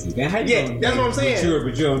fantasy. Yeah, that's what I'm saying. Mature,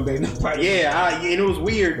 but you don't date nobody. Yeah, and it was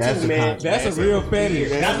weird too, man. That's a real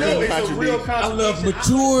fetish. I know it's a real I love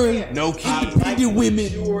mature, no kids, independent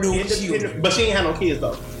women, no kids. But she ain't had no kids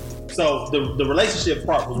though. So the relationship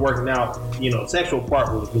part was working out. Sexual part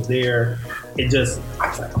was there. It just, I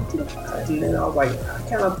was like, and then I was like, I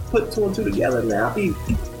kind of put two and two together. Now I be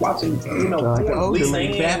watching, Lisa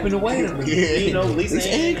Ann bapping away. Lisa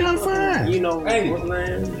Ann kind of fine.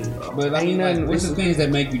 But I mean, what's the things that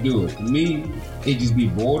make you do it? For me, it just be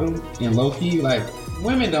boredom and low key. Like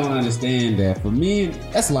women don't understand that. For men,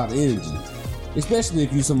 that's a lot of energy, especially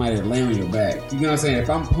if you somebody that lay on your back. You know what I'm saying? If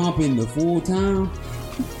I'm pumping the full time,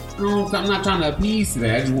 I'm not trying to appease to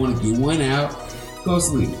that. I just want to get one out, go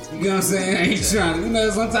sleep. You know what I'm saying? I ain't trying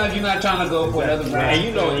to. Sometimes you're not trying to go for another round.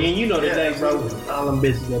 And you know today, bro, all them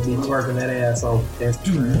bitches that be twerking that ass off.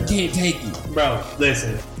 Dude, you can't take it. Bro,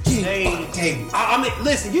 listen. Can't take it. I mean,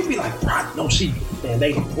 listen, you be like, bro, no, man,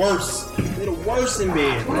 they the worst. They the worst in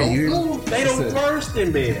bed, bro. They the worst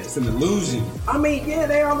in bed. It's an illusion. I mean, yeah,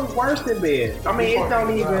 they are the worst in bed. I mean, it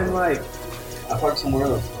don't even like. I fucked somewhere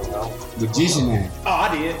else. Magician act. Oh,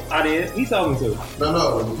 I did. He told me to.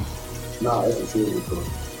 No, it's a silver car.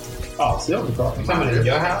 Oh, silver car. Somebody at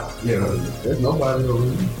your house? Yeah, there's nobody over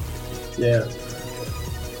here. Yeah.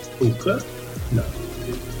 Who cut? No.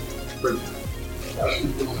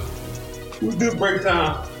 We do break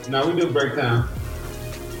time. No, we do break time.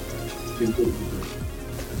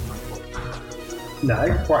 No,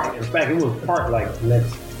 it's parked. In fact, it was parked like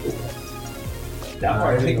next. That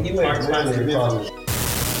part, Is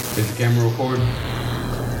the camera recording?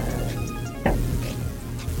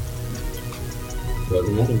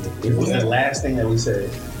 What's the last thing that we said?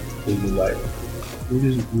 We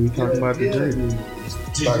talking about the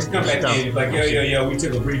J. Just come back in. Like, yo, we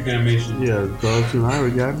took a brief animation. Yeah, I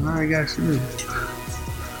already got shit.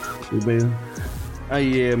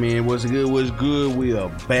 Yeah, man, what's good? We are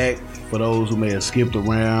back for those who may have skipped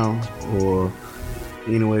around or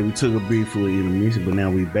anyway, we took a brief intermission, but now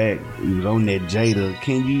we back. We was on that Jada.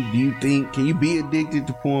 Can you be addicted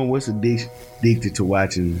to porn? What's addicted to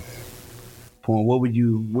watching porn?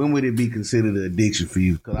 When would it be considered an addiction for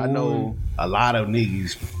you? Because I know a lot of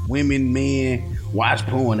niggas, women, men, watch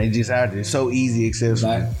porn. They just out there. It's so easy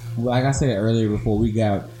accessible. Like I said earlier before we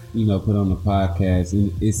got, put on the podcast,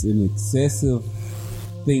 and it's an excessive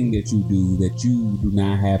thing that you do that you do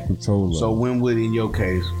not have control of. So when would, in your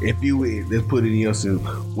case, if you let's put it in your sense,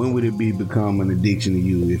 when would it become an addiction to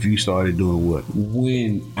you if you started doing what?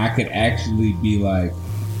 When I could actually be like,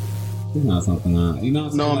 there's not something on.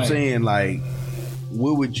 I'm saying like,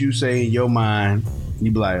 what would you say in your mind?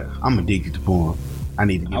 You'd be like, I'm addicted to porn. I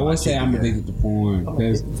need to get I would say I'm addicted to porn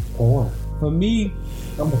because for me,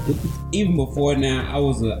 even before now, I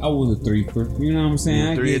was a threefer. You know what I'm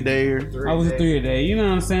saying? Three a day. I was a 3 a day. You know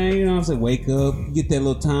what I'm saying? Wake up, get that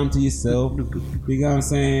little time to yourself. You know what I'm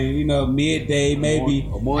saying? Midday, maybe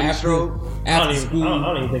after school. I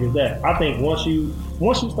don't even think it's that. I think once you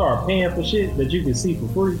start paying for shit that you can see for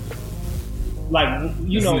free, like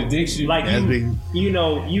That's an addiction. Like you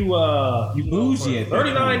bougie at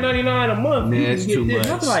 $39.99 a month. Man, you that's can too get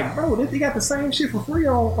much. I'm like, bro, they got the same shit for free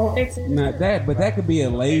on X. Not that, but that could be a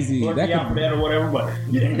lazy. That could be or whatever. But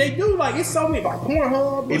they do like it's so many like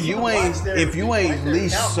Pornhub. If you ain't at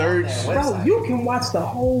least search, bro, you can watch the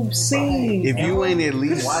whole scene. If you ain't at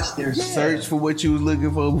least search for what you was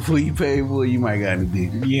looking for before you pay for it, you might got an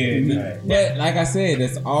addiction. Yeah, but like I said,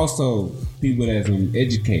 that's also people that's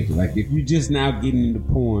educated. Like if you just now getting into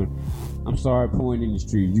porn, I'm sorry, pouring in the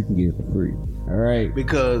street. You can get it for free. All right.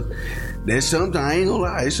 Because there's sometimes, I ain't gonna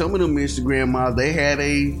lie, some of them Instagram models, they had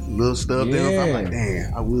a little stuff there. I'm like,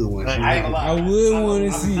 damn, I would want to see. I ain't gonna lie. I would want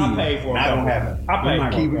to see. I paid for it. I don't have it. I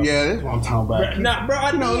paid for it. Yeah, that's what I'm talking about. Nah, bro,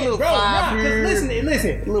 I know, little bro. $5 Nah, here,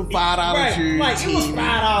 listen. little $5 shirt. Like, it was $5, and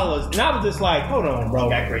I was just like, hold on,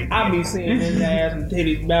 bro. I be seeing his ass and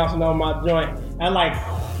titties bouncing on my joint, and like,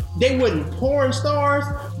 they wasn't porn stars,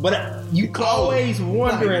 but you always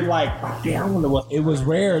wondering, like, oh, damn, I wonder what. It was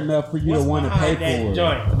rare enough for you to want to pay for it.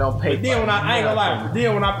 Joint. Don't pay. But then when I ain't gonna lie,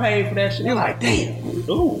 then when I paid for that shit, you're like, damn,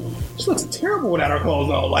 ooh, she looks terrible without her clothes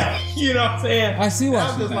on. Like, you know what I'm saying? I see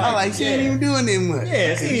what she's I like, she ain't even doing that much.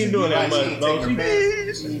 Yeah, she ain't doing that much, bro.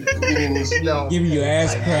 Giving you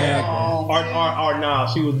ass crack. Or nah,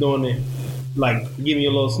 she was doing it, like, giving you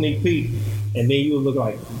a little sneak peek. And then you would look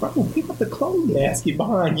like, bro, pick up the clothes basket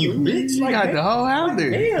behind you, bitch. You like, got the whole house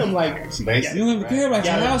there. Damn, like, You don't even care about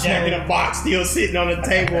your got a house. jack in a box still sitting on the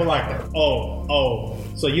table, like, oh.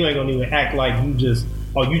 So you ain't gonna even act like you just,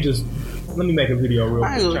 let me make a video real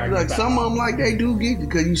quick. Like some of them, like they do get you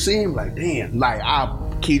because you see them like, damn. Like I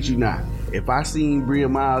kid you not, if I seen Bria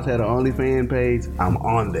Miles had an OnlyFans page, I'm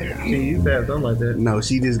on there. She used to have something like that. No,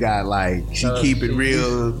 she just got like she keep it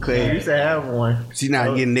real She clear. used to have one. She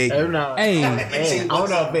not getting naked. Hey, I don't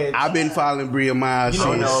know if it's. I've been following Bria Miles. You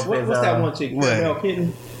know, since- what's that one chick? What? Mel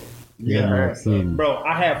Kitten? yeah, Bro,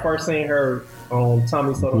 I had first seen her on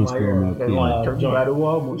Tommy Sotomayor. Talking about the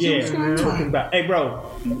wall. Yeah, talking about. Hey, bro.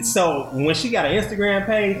 So when she got an Instagram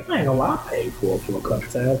page, I ain't gonna lie, I paid for it for a couple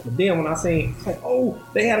times. But then when I seen, it's like, oh,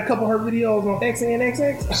 they had a couple of her videos on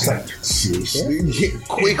XNXX. I was like,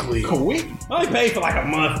 quickly. quick. I only paid for like a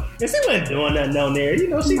month, and she wasn't doing nothing on there. You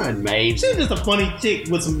know, she's just a funny chick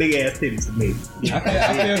with some big ass titties to me.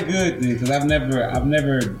 I feel good because I've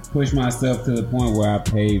never pushed myself to the point where I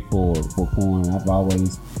paid for porn. I've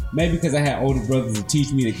always, maybe because I had older brothers to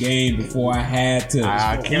teach me the game before I had to.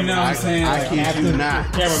 You know what I'm saying? I kid you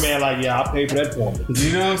not. Cameraman, like, yeah, I paid for that porn.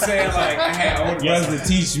 You know what I'm saying? Like I had older brothers to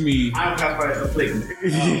teach me. I don't got to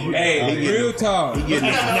Hey, real talk.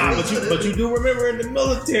 But you do remember in the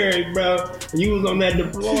military, bro, you was on that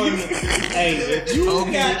deployment. Hey, if you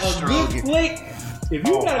got a good flick, if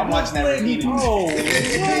you got a good flick,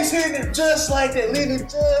 He's hitting it just like that, living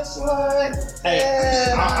just like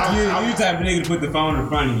that. You type of nigga to put the phone in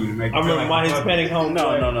front of you to make. I remember my Hispanic homeboy.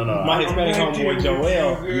 No. My Hispanic homeboy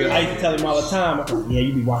Joel. I used to tell him all the time. Yeah,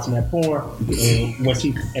 you be watching that porn, and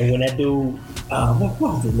when that dude, what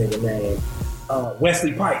was his nigga name?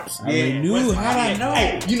 Wesley Pipes. I knew. How'd I know?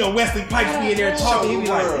 Hey, you know Wesley Pipes be in there talking. He be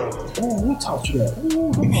like, "Oh, who taught you that?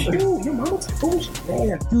 Ooh, your mama taught you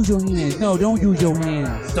that." Use your hands. No, don't use your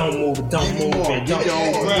hands. Don't move it. Give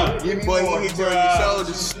me more. You on your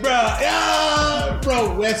shoulders.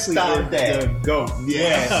 Bro, Wesley Stop that. the GOAT.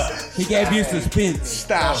 Yes. He gave you suspense.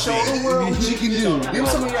 Stop. Show the world what you can do. Give me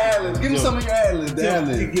some of your ad-libs. Give me some of your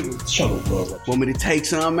ad-libs. Show the world. Want me to take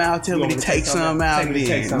some out? Tell me to take some out.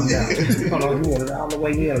 Take some out. Hold on, you want it all the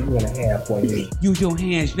way in or you want it halfway in? Use your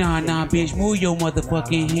hands. Nah, bitch. Move your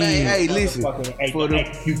motherfucking hands. Hey, listen.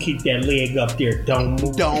 You keep that leg up there. Don't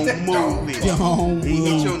move. Don't move it. Don't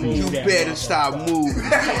move. You better stop moving.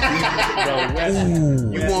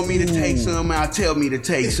 You want me to take some out? Tell me to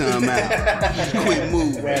take some out. Quit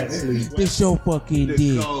moving. This your fucking dick.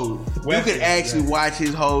 You can actually watch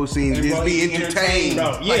his whole scene, just be entertained.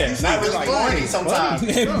 Yeah, Not really horny sometimes.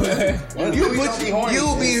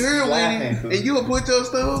 You'll be here with it, and you'll put your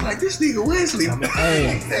stuff like this nigga Wesley.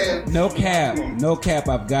 Hey, no cap.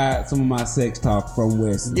 I've got some of my sex talk from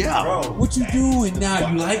Wesley. Yeah. What you doing now?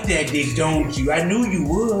 You like that dick, don't you? I knew you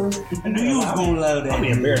would. I knew you was gonna love that. I'm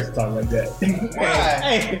embarrassed to talk like that.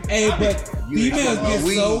 Hey, but females get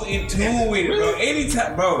so in tune with it, bro.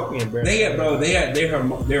 Anytime,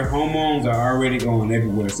 their hormones are already going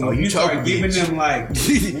everywhere. So you start giving them like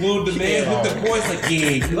little demands with the voice like, yeah,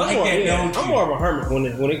 you like that, don't you? I'm more of a hermit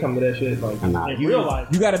when it comes to that shit. Like in real life,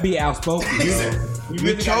 you gotta be outspoken. You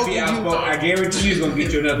really gotta be outspoken. I guarantee you, it's gonna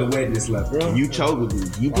get you another wetness left, bro. You choke with me.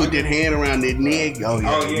 You put that hand around that neck. Oh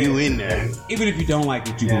yeah, you in there. Even if you don't like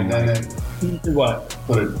it, you gonna like it. What?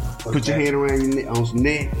 Put your hand around your neck on some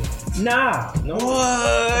neck. Nah. No.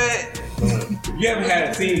 What? You ever had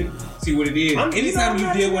a see what it is? Anytime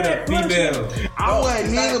you deal with a female, I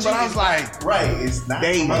wasn't nigga, but I was like, it's not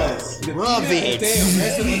they much. love it. They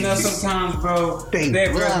aggressive enough sometimes, bro. They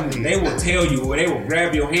will tell you, or they will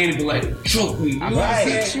grab your hand and be like, choke me. You know what I'm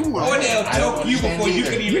saying? Or they'll choke you before you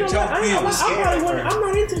can even choke them. I'm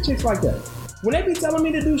not into chicks like that. when they be telling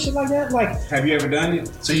me to do shit like that, like, have you ever done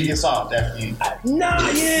it? So you get soft after you? Nah,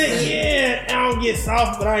 yeah. I don't get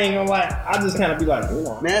soft, but I ain't gonna lie. I just kind of be like, you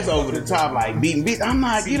know. Man, that's over the top, like beating. I'm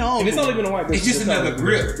not, you know. If it's only been a white bitch, It's just another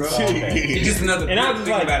grip, bro. It's just another grip. And I was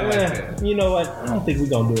just like, you know what? I don't think we're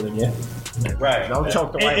gonna do it again. Right. Don't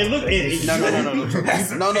choke the white. And look,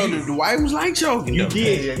 No. The wife was like choking. You though.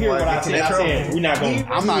 did hear what I said. I said we're not gonna.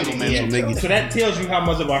 I'm not gonna mess with niggas. So that tells you how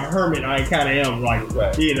much of a hermit I kind of am. Like,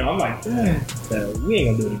 you know, I'm like, we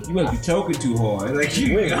ain't gonna do it again. You must be choking too hard. Like,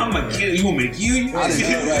 I'm gonna kill you. You want me to kill you?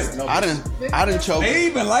 I didn't choke. They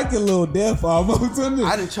even like a little death almost.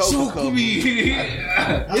 I didn't choke a couple.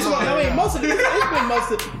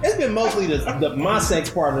 It's been mostly my sex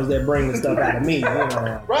partners that bring the stuff out of me. You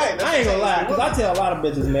know? Right. I ain't gonna lie, because I tell a lot of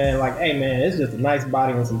bitches, man, like, hey, man, it's just a nice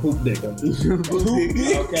body and some poop dick on me.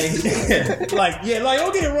 Okay? like,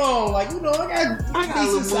 don't get it wrong. Like, you know, I got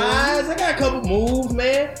decent size. I got a couple moves,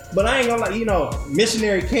 man. But I ain't gonna like, you know,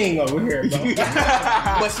 missionary king over here, bro.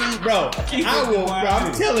 But see, bro,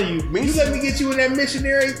 I'm telling you, you let me get you in that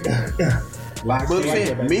missionary. But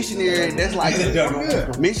missionary, that's like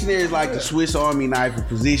missionary is like the Swiss Army knife of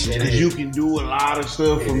position because you can do a lot of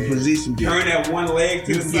stuff from position. Turn that one leg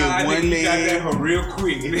to the side. One leg. You got that for real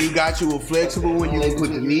quick. You got you a flexible one. You can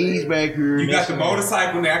put the knees back here. You got the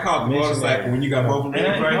motorcycle there. I call it the motorcycle when you got both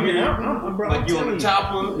legs right here. Like you on the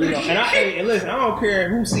chopper. You know, and listen, I don't care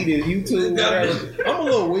who see this YouTube, whatever. I'm a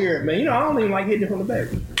little weird, man. You know, I don't even like hitting it from the back.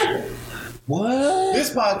 What? This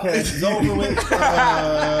podcast is over with.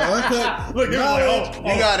 Look, you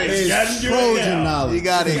got it. Trojan knowledge. You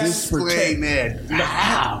got to explain that.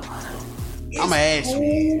 I'ma ask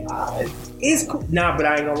you. It's cool. Nah, but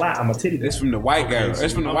I ain't gonna lie. I'm a titty guy. It's from the white girl.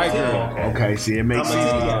 It's from the white girl. Okay, see, it makes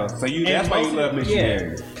sense. So that's why you love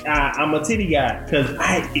missionary. Yeah, I'm a titty guy because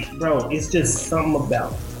bro, it's just something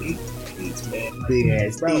about big titties, man. Big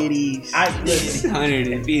ass titties.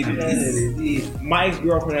 150. My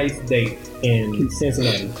ex-girlfriend I used to date in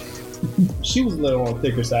Cincinnati. She was a little on the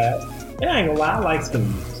thicker side. And I ain't gonna lie, I like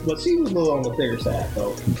skinny, but she was a little on the thicker side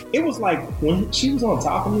though. It was like when she was on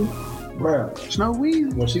top of me, bro. Snow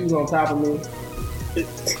weed. When she was on top of me,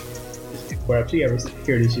 bro, if she ever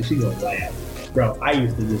hear this shit, she gonna laugh. Bro, I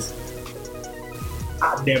used to just,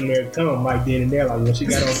 I damn near come right then and there, like when she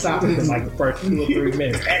got on top of it, like the first 2 or 3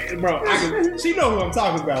 minutes. Bro, she know who I'm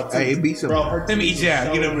talking about too. Hey, it be some. Bro, Let me eat you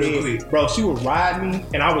out. Get up real quick. Bro, she would ride me,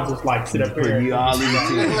 and I would just like sit up here. You all in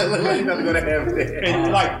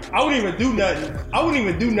And like, I wouldn't even do nothing.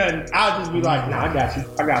 I'd just be like, nah, I got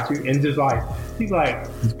you. And just like, she's like,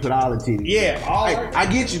 just put all the titties. Yeah, I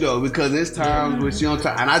get you though, because there's times when she on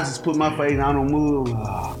top, and I just put my face and I don't move.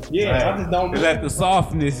 Yeah, I just don't. Let the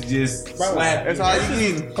softness just slap. That's all you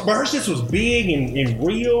need. But her shit was big and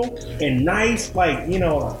real and nice. Like, you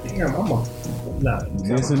know, like, damn, I'm a. Nah.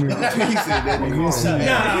 Listen, I'm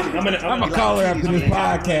gonna call her after this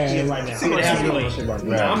podcast right now. I'm in a happy relationship right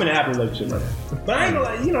now. I'm in a happy relationship right now. But I ain't gonna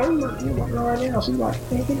like, you know, right now. She's like,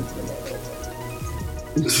 can't get it.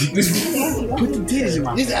 Put the titties in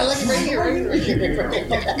my face. I like it right here. Right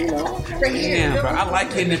here. Damn, bro. I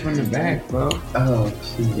like hitting it from the back, bro. Oh,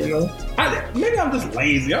 you know? Maybe I'm just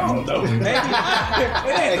lazy. I don't know. Maybe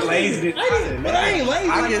it ain't lazy. But I ain't lazy.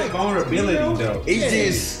 I get vulnerability though.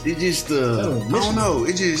 It's just I don't know.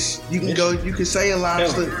 It just you can say a lot of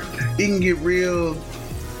stuff. It can get real.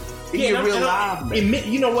 It can get real live.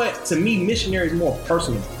 You know what? To me, missionary is more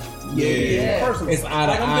personal. Yeah. Personal. It's eye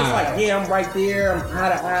to I'm just like, I'm right there. I'm eye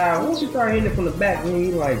to eye. Once you start hitting it from the back, then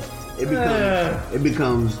you like, it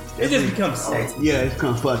becomes just becomes sex. Yeah, it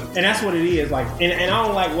becomes fucking. And that's what it is. Like, and I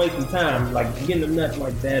don't like wasting time. Like getting the nuts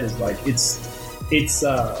like that is like it's. I'm just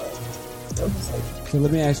like. So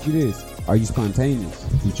let me ask you this: are you spontaneous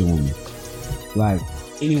with your woman? Like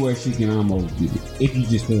anywhere she can almost get it, if you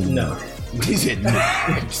just feel no. He said no.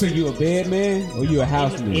 So you a bed man or you a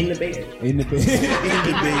house man? In the bed. In the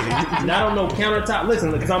bed. Not on no countertop.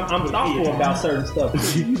 Listen, because I'm thoughtful about certain stuff.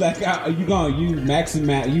 You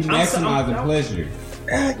maximizing pleasure.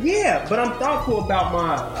 Yeah, but I'm thoughtful about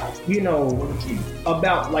my,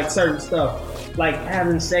 about like certain stuff, like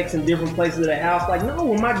having sex in different places of the house. Like, no,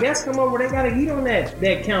 when my guests come over, they gotta eat on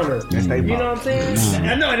that counter. You know what I'm saying?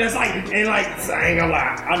 I know, and it's like, I ain't gonna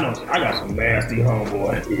lie. I know I got some nasty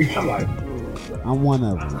homeboy. I'm like, I'm one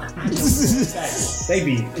of them. They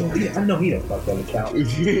be, I know he done fucked on the couch.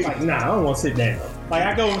 Like, nah, I don't want to sit down. Like,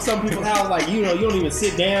 I go to some people's house, like, you don't even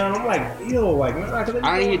sit down. I'm like, like, nah,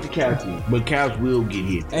 I ain't hit the couch yet, but couch will get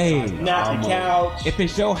hit. Hey, not the couch. If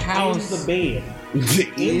it's your house, in the bed.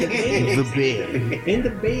 In the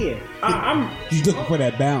bed. You looking for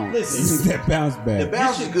that bounce? Listen, that bounce back. The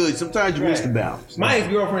bounce is good. Sometimes you miss the bounce. My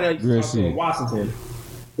ex-girlfriend that used to talk to in Washington.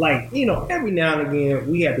 like, you know, every now and again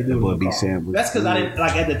we had to do a call. That's because I didn't,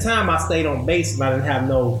 like, at the time I stayed on base and I didn't have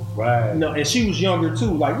no, and she was younger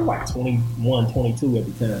too, like, we were like 21, 22 at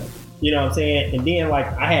the time. You know what I'm saying? And then, like,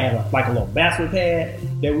 I had like a little bachelor pad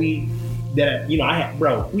that we had, we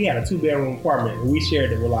had a 2-bedroom apartment and we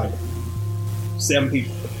shared it with like 7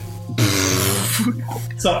 people.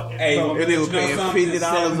 So, and they were paying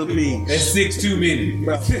 $50 a piece. That's 6 too many.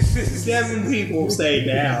 Bro, 7 people stayed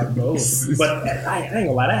in the house, bro. But I ain't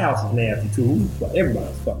gonna lie, that house is nasty too.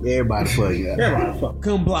 Everybody's fucking. Everybody's fucking. Everybody's fucking.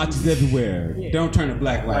 Come blotches everywhere. Yeah. Don't turn a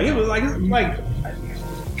black light. Like, it was like,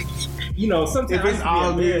 you know, sometimes if it's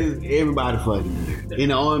all niggas, everybody fucking. In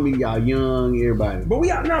the army, y'all young, everybody. But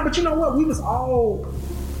but you know what? We was all.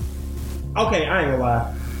 Okay, I ain't gonna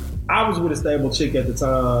lie. I was with a stable chick at the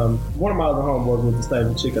time. One of my other homeboys was with a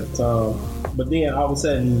stable chick at the time. But then all of a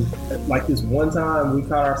sudden, like this one time, we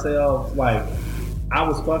caught ourselves, like, I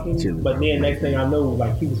was fucking, but then next thing I know,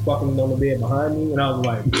 like, he was fucking on the bed behind me, and I was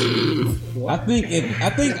like, what? I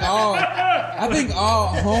think all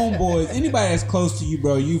homeboys, anybody that's close to you,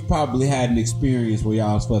 bro, you've probably had an experience where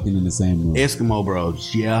y'all was fucking in the same room. Eskimo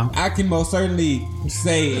bros, yeah. I can most certainly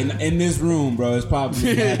say in this room, bro, it's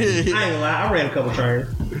probably. I ain't gonna lie, I ran a couple trains.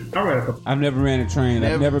 I've never ran a train.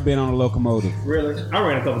 I've never been on a locomotive. Really? I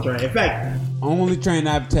ran a couple trains. In fact, only train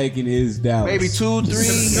I've taken is Dallas. Maybe 2,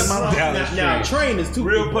 3. Now, a train is 2.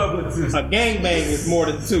 Real public system. A gangbang is more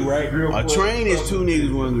than 2, right? A train is 2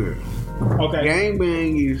 niggas, 1 girl. Okay.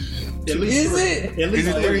 Gangbang is. At least is it? At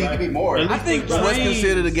least 3. Right? More. I think what's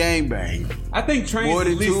considered a gangbang? I think trains more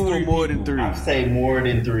than at least 2 or more than 3. I'd say more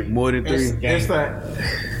than 3. More than 3.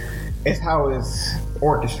 It's how it's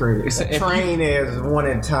orchestrated. A train is one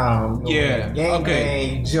at a time. Yeah.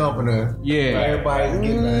 Gangbang, jumping her. Yeah. Everybody's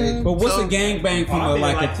getting. But what's a gangbang from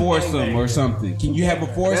like a foursome or something? Can you have a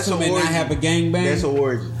foursome and not have a gangbang? That's an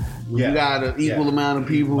origin. You got an equal amount of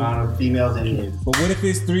people. Amount of females and men. But what if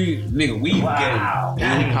it's 3? Nigga, we Wow.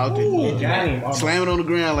 Slam it on the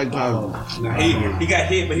ground like Pablo. He got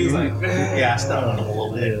hit, but he was like, I stopped on him a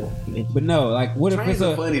little bit. But no, like, what if it's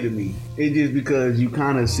a funny to me? It's just because you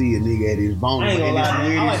kind of see a nigga at his bone. I ain't gonna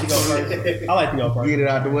lie, I like to go first. Get it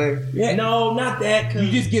out the way. Yeah. No, not that. You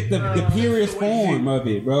just get the purest form of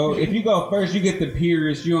it, bro. If you go first, you get the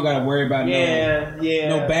purest. You don't gotta worry about no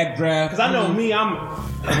backdraft. Because I know me, I'm.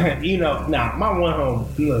 My one home.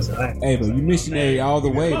 Listen, hey, bro, you missionary all the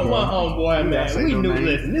way, bro. My one homeboy, man, we knew.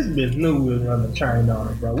 Listen, this bitch knew we was running the train on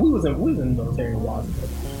her, bro. We was in the military in Washington.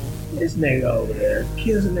 This nigga over there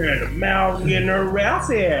kissing her in the mouth, getting her red. I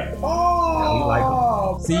said,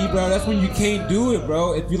 oh, see, bro, that's when you can't do it,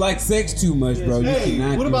 bro. If you like sex too much, bro, you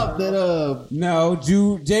cannot. What about that? No,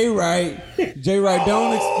 J. Wright,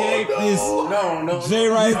 don't escape this. No. J.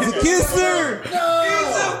 Wright's a kisser. No,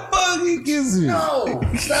 he's a fucking kisser. No,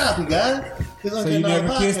 stop it, guys. So you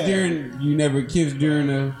never kissed during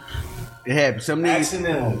a. It happened. Some niggas.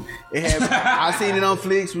 It happened. I seen it on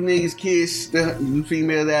flicks when niggas kiss the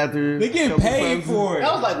females after. They get paid for it.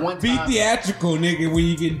 That was like one time. Be theatrical, nigga, when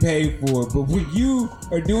you getting paid for it. But when you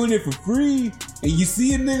are doing it for free and you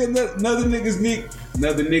see another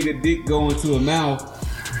nigga dick go into a mouth.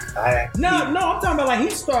 No, I'm talking about like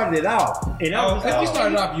he started it off. And if you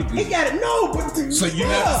started off, you could. He got it. No, but so you're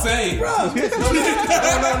not the same. No.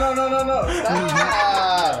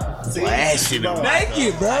 Flashing them.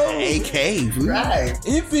 Naked, bro. AK. Right.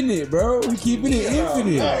 Infinite, bro. We keeping it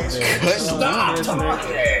infinite. Stop.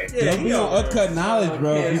 Don't be on uncut knowledge,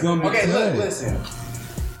 bro. You're gonna be cut. Listen.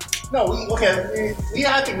 No, I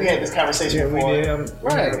think we had this conversation before. We did.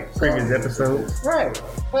 Right. Previous episodes. Right.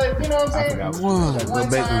 But you know what I'm saying? One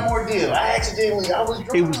time ordeal. I was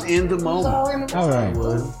drunk. It was in the moment. All right.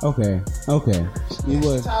 Okay. It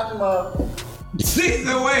was. Top him up. So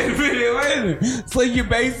wait a minute. So you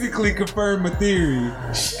basically confirm a theory.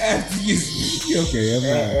 After you, okay, I'm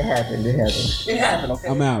out. It happened. Okay.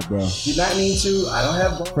 I'm out, bro. Did not need to. I don't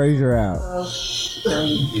have. Fraser out.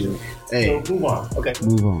 Thank you. Hey, so move on. Okay.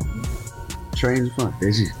 Move on. Trains are fun.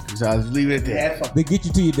 That's just, so I'll just leave it at that. They get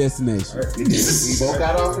you to your destination. We both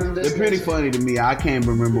got off in the They're pretty funny to me. I can't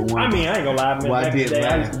remember one. I mean, I ain't gonna lie, man. Back in the day,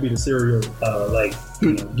 I used to be the serial,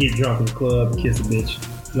 get drunk in the club, kiss a bitch.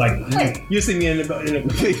 Like, you see me in the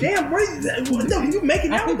damn, bro, you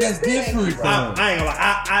making out I think with that's different, though. I ain't gonna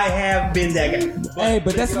lie, I have been that guy. Hey,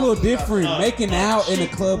 but that's a little different. Making out in a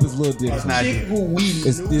club is a little different.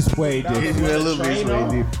 It's this way different. It's a little bit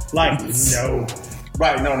different. Like, no.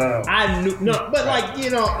 Right, no. I knew, no, but like, you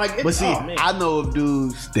know, like, it's, but see, I know of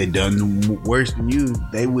dudes that done worse than you.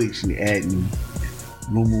 They wishing at you.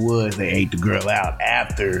 rumor was they ate the girl out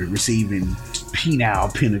after receiving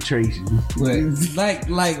penile penetration. But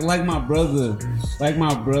like my brother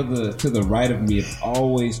to the right of me have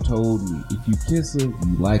always told me, if you kiss her,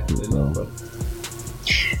 you like her, bro.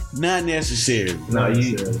 Not necessary. No,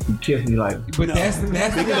 you kiss me like. But that's let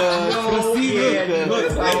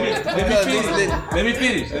me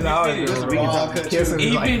finish.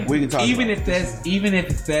 Even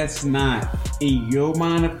if that's not in your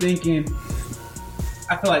mind of thinking,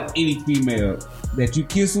 I feel like any female that you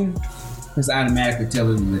kiss them, that's automatically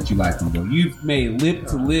telling them that you like them, bro. You've made lip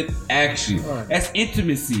to lip action. That's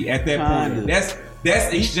intimacy at that point.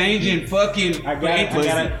 That's exchanging fucking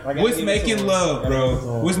What's making love, bro?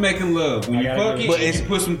 What's making love? When you fucking, but you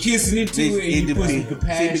put some kissing into it, and you put some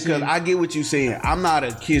compassion. See, because I get what you're saying. I'm not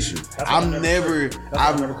a kisser. I'm never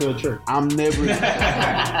could trick. I'm never.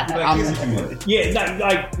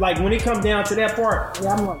 Like when it comes down to that part,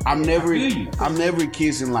 I'm never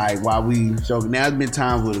kissing like while we joking. Now there's been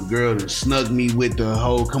times where the girl that snuck me with the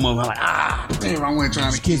whole come up. I'm like, damn, I wasn't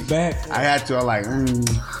trying to kiss back. I had to. I'm like,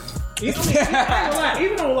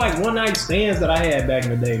 Even on like one night stands that I had back in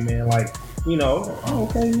the day, man, like, you know,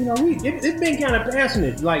 it's been kind of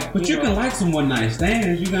passionate, like. But you can like some one night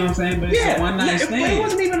stands, you know what I'm saying? But it's a one night stand. It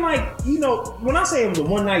wasn't even like, when I say it was a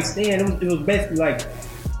one night stand, it was basically like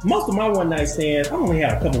most of my one night stands. I only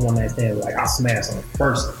had a couple one night stands. Like I smashed on the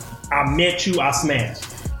first. I met you, I smashed.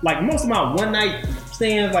 Like most of my one night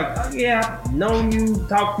stands, like I've known you,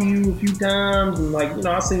 talked to you a few times, and like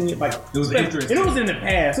I seen you like it was interesting. And it was in the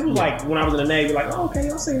past. It was like when I was in the Navy, like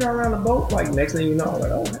I seen her around the boat. Like next thing you know, like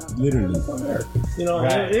literally,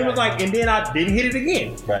 it was like, and then I didn't hit it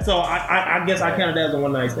again. Right. So I guess I counted that as a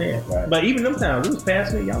one night stand. Right. But even them times, it was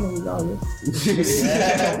passionate. Y'all know who y'all is.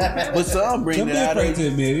 But some bring it out. To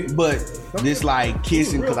admit it. But this like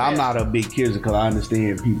kissing, because I'm not a big kisser, because I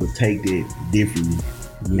understand people take that differently.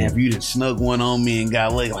 Now, if you just snuck one on me and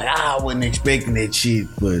got like I wasn't expecting that shit,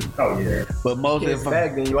 but but most of the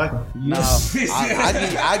back, then you like it. No,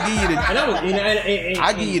 I give you the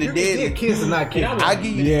I give you the dead kiss and not kiss. I give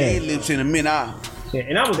you the dead lips in a minute.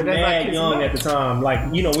 And I was mad young at the time, like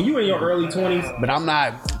when you were in your early 20s. But I'm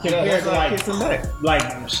not compared to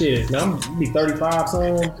like shit. Now I'm be 35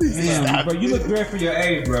 soon. Damn, bro, you look great for your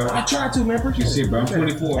age, bro. I try to, man. Appreciate shit, bro. I'm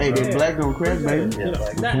 24. Hey, that black don't crack, baby.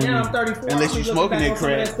 Now I'm 34. Unless you smoking that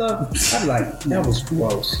crack. I'd be like, that was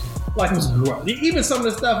gross. Like it was gross. Even some of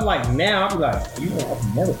the stuff like now, I'd be like,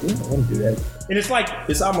 I've never want to do that. And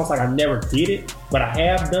it's almost like I never did it, but I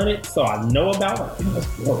have done it, so I know about it. That's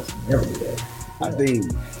gross. Never do that. I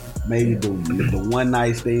think maybe the one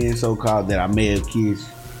night stand so-called that I may have kissed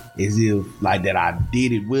is if like that I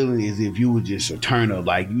did it willingly, as if you was just a turn up.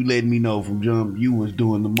 Like you letting me know from jump you was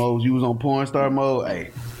doing the most. You was on porn star mode. Hey,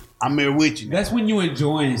 I'm there with you. That's when you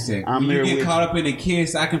enjoying sex. When you get caught up in a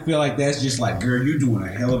kiss, I can feel like that's just like, girl, you're doing a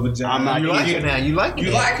hell of a job. I'm not. You like her now. You like her.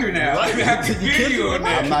 You like her now. I can feel you on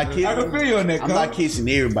that. I'm not kissing. I can feel you on that. I'm not kissing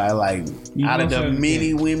everybody. Like out of the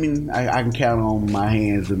many women, I can count on my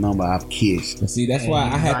hands the number I've kissed. But see, that's why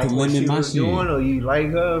I had to limit my shit. Or you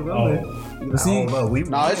like her, bro? See, no,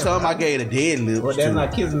 it's something I gave a dead lip. Well, that's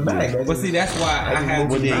not kissing back. But see, that's why I had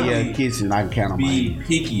to kissing. I can count on be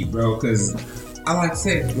picky, bro, because I like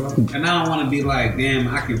sex, bro, and I don't want to be like, damn,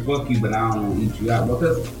 I can fuck you, but I don't want to eat you out,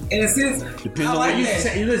 because in a sense, depends on what you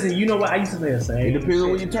say. Listen, you know what I used to say the same. It depends on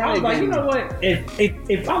what you try. I was like, you know what?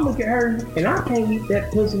 If I look at her and I can't eat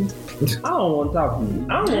that pussy, I don't want to talk to you.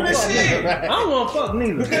 I don't want to fuck neither. I don't want to fuck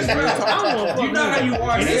neither. I don't want to fuck. You know how you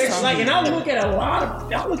are. And I look at a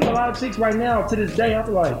lot of chicks right now to this day. I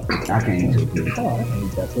feel like I can't eat that pussy. Oh, I can't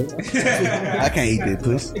eat that pussy. I can't eat that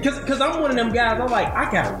pussy. Because I'm one of them guys. I'm like,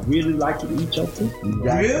 I gotta really like you to eat your pussy.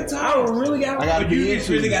 Real time. I really gotta. But you just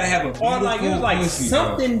really gotta have a or like it's like pussy,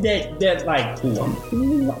 something that like.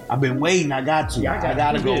 I've been waiting. I got to. I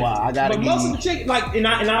gotta go out. I gotta. But most of the chicks like and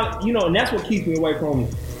I and that's what keeps me away from.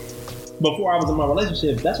 Before I was in my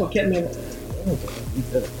relationship, that's what kept me in.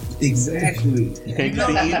 Exactly. You can't you know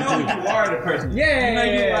you are the person.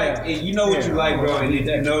 Yeah. You know what you like, bro, and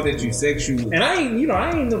you know that you sexual. And I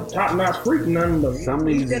ain't no top notch freak, nothing. But some of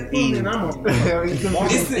these and I'm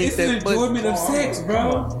it's the enjoyment of sex,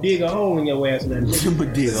 bro. Dig a hole in your ass, man.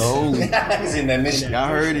 Dig a hole. He's in that mission. Y'all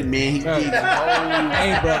heard it, man. He dig a hole.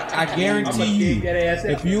 Hey, bro, I guarantee you,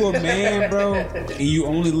 if you a man, bro, and you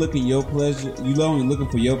only looking your pleasure, you only looking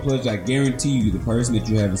for your pleasure, I guarantee you, the person that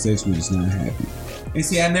you're having sex with is not happy. And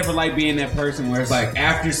see, I never like being that person where it's like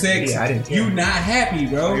after sex, you not happy,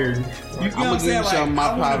 bro. You know what I'm saying? Like,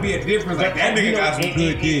 I want to be a difference. Like that nigga got some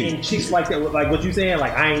good dick. And chicks like that, like what you saying,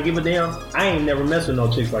 like I ain't give a damn. I ain't never messed with no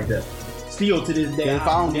chicks like that. still to this day, If I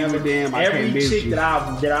don't give a damn, I every can't miss chick you.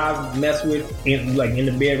 that I've messed with in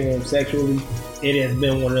the bedroom sexually, it has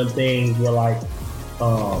been one of them things where like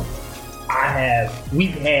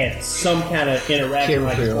we've had some kind of interaction,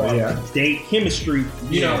 date chemistry.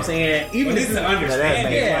 You know what I'm saying? Even it's an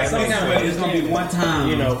understanding. It's gonna be one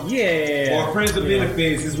time. Or friends of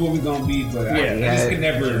benefits is what we're gonna be. But I just could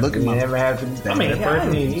never look at my. Never have to. I mean, the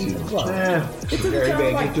person you it took me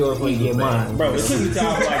till get yours when you get mine. Bro, it took me till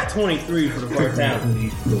I was like 23 for the first time.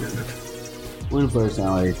 When the first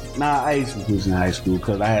time I ate? Nah, I ate some pussy in high school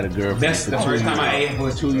because I had a girlfriend. That's the first time I ate for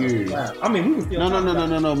 2 years. Wow. I mean, we were still No.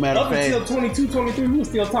 Matter of up fact, until 22, 23, we were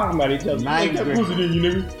still talking about each other. Ninth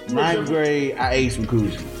grade, I ate some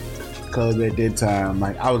coochie. Because at that time,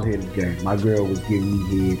 like, I was ahead of the game. My girl was giving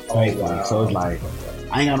me head. Wow. So it's like,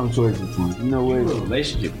 I ain't got no choice this one. You know what?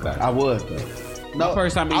 relationship guy. I was, though. No,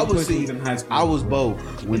 first time I was in high school. I was both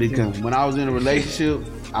when it comes. When I was in a relationship,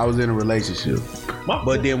 I was in a relationship.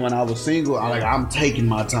 But then when I was single, I'm taking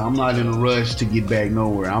my time. I'm not in a rush to get back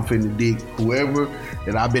nowhere. I'm finna dig whoever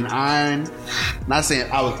that I've been eyeing. Not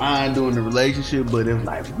saying I was eyeing during the relationship, but it was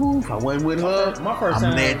like, whoo, if I wasn't with her, my first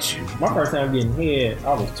time getting head,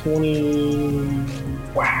 I was 21.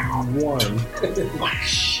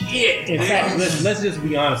 Shit. In fact, let's just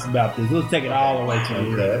be honest about this. Let's take it all the way to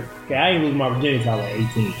okay, I ain't lose my virginity until I was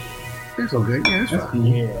 18. It's okay. Yeah, it's fine.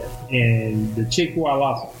 Yeah. And the chick who I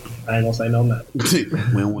lost, I ain't gonna say no nothing.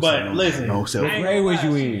 But listen, no self. What grade was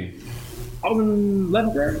you in? I was in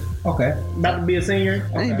 11th grade. Okay. About to be a senior.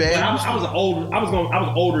 Ain't bad. I was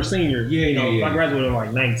older senior. I graduated at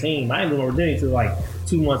like 19. I ain't lose my virginity until like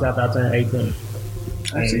 2 months after I turned 18.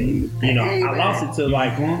 And, I lost it to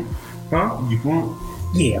like, You drunk?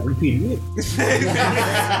 yeah, repeated it.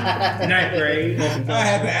 9th grade. I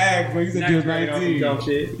had to ask, but you said you was 19. Dumb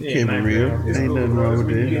shit. Yeah, Can't be real. Ain't nothing wrong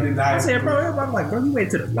with that. I said, bro, everybody's like, bro, you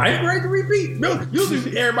went to the 9th grade to repeat? No,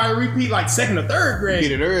 usually everybody repeat like 2nd or 3rd grade.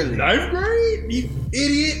 Get it early. 9th grade? You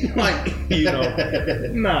idiot. Like,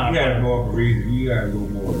 nah. You gotta go up a reason. You gotta go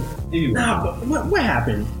more. Anyway. Nah, but what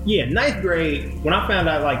happened? Yeah, 9th grade, when I found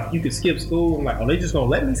out like you could skip school, I'm like, oh, they just gonna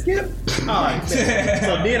let me skip? Alright. So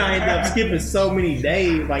then I ended up skipping so many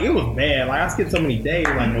days. Like, it was bad. Like, I skipped so many days.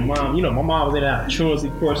 Like, my mom was in and out of truancy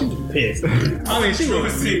course. She was pissed. I mean, she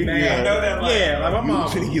was sick, man. Yeah, I know that. Like my mom.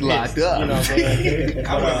 You get locked up. You know what I'm saying?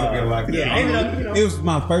 I wasn't getting locked up. Yeah, I ended up, It was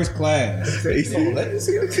my first class. Let me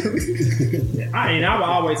skip. I would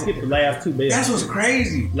always skip the last 2 bills. That's what's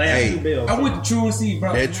crazy. Last 2 bills. I went to truancy,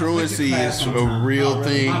 bro. That truancy is a real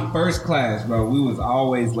thing. My first class, bro, we was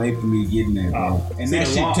always late for me getting there, bro. And that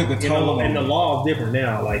shit took a toll on And the me. law is different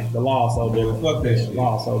now. Like, the law is so different. Fuck that shit. The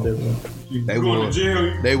law is so different.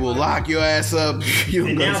 They will lock your ass up.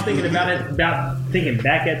 And now thinking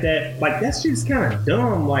back at that, like, that shit's kind of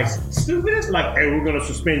dumb, like stupid. It's like, hey, we're gonna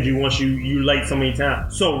suspend you once you late so many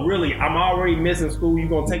times. So really, I'm already missing school. You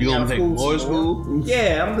gonna take me out of school? More school?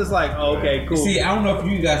 Yeah, I'm just like, okay, cool. See, I don't know if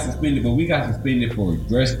you got suspended, but we got suspended for a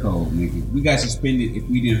dress code, nigga. We got suspended if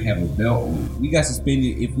we didn't have a belt on. We got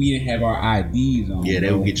suspended if we didn't have our IDs on. Yeah,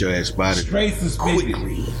 they will get your ass spotted. Straight suspended.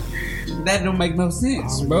 Quickly. That don't make no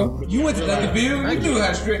sense, bro. You went to Duncanville, you knew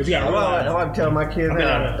how strict. I'm telling my kids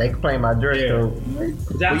now, they complain my dress code. When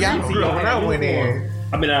I went in,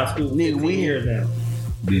 I've been out of school 15 years now.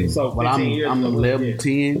 Yeah. So But I'm 11,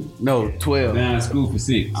 10, no, 12. Been out of school for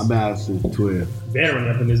 6. I've been out since 12. Veteran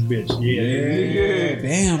up in this bitch. Yeah.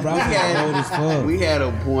 Damn, bro. I old as fuck. We had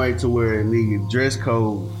a point to where nigga dress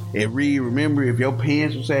code. And remember, if your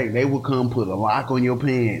pants was sagging, they would come put a lock on your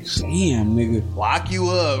pants. Damn, nigga. Lock you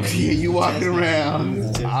up. You walking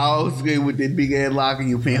around all good with that big ass lock on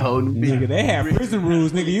your pants holding the Nigga, they have prison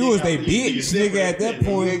rules, nigga. You was they bitch, nigga, at that You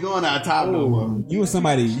ain't point. going out top no more. You was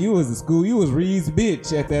somebody, you was a school, you was Reed's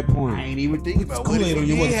bitch at that I point. ain't even thinking about what Kool-Aid on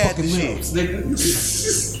your motherfucking lips,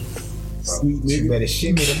 lips. Sweet you nigga. better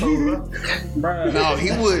shimmy the whole up. No,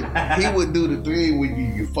 he would do the thing when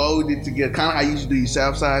you fold it together, kind of how you used to do your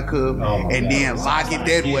Southside cup, and then lock it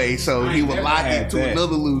that way. So he would lock it to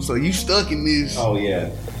another loop. So you stuck in this. Oh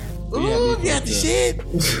yeah. Ooh, you got the shit.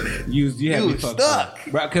 You had me was fucked stuck. up.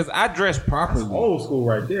 Bro, because I dressed properly. Old school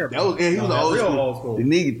right there. That was, he was No, old real school. old school. The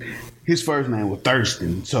nigga, his first name was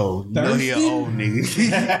Thurston, so you know he an Thurston? old nigga.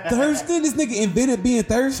 Thurston? This nigga invented being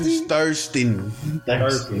thirsty? Thurston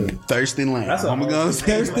Lamb. That's I'm gonna say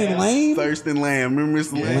Thurston Lane? Thurston Lamb. Remember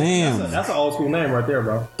Mr. Lamb? Lamb. That's an old school name right there,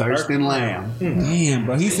 bro. Thurston Lamb. Damn,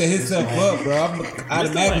 bro. He set himself up, bro. I'm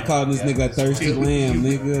automatically calling this nigga a thirsty lamb,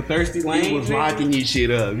 nigga. Thirsty He Lane. was locking your shit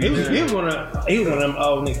up. He was one of them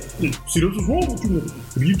old niggas. See, this is wrong with you niggas.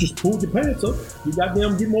 If you just pulled your pants up, you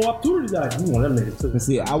goddamn get more opportunities out. You one of them niggas too. But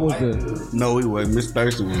see, I was the was. No, he wasn't. Miss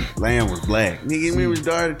Thurston was Lamb was black. Nigga, remember his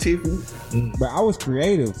daughter Tiffany? But I was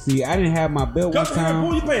creative. See, I didn't have my belt one time.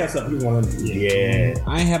 Pull your pants up. You want to? Yeah.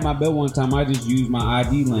 I ain't have my belt one time. I just used my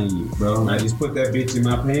ID language, bro. I just put that bitch in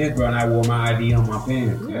my pants, bro, and I wore my ID on my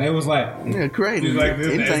pants. And it was like, Yeah, crazy. He's like,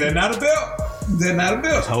 is that not a belt? Is that not a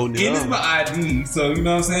belt? Holding it And up. it's my ID, so you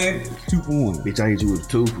know what I'm saying? 2 for 1. Bitch, I hit you with a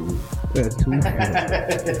 2 for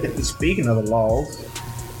Speaking of the laws,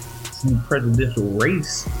 some presidential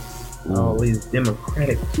race, all these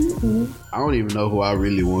Democratic people. I don't even know who I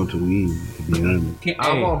really want to win, to be honest.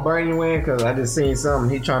 I'm gonna Bernie win because I just seen something.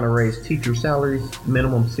 He trying to raise teacher salaries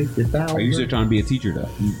minimum 60,000. Are you still trying to be a teacher though?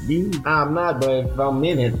 I'm not, but if I'm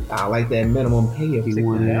in it, I like that minimum pay of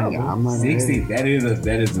 60,000. I'm not 60. That is a.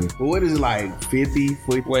 But what is it like 50,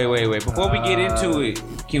 40? Wait. Before we get into it,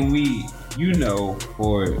 can we?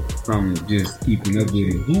 From just keeping up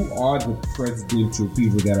with it, who are the presidential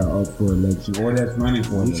people that are up for election or that's running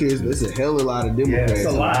for election? It's a hell of a lot of Democrats. It's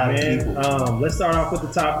a lot, man. Let's start off with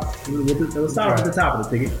the top. Let's start off with the top of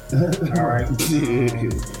the ticket. All right.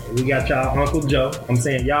 We got y'all Uncle Joe. I'm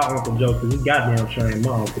saying y'all Uncle Joe because we goddamn sure ain't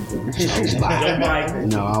my Uncle Joe. Joe Biden.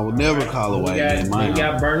 No, I would never call a white man my We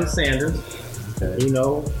got Bernie Sanders. You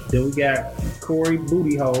know, then we got Cory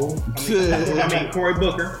Booty Hole. Cory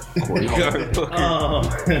Booker.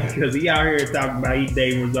 Because he out here talking about he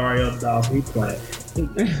dating Rosario Dawson. He's playing.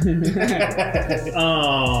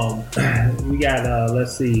 We got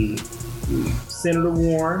let's see, Senator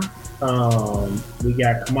Warren. We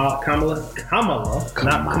got Kamala, not Kamala.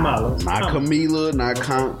 Not Camila, not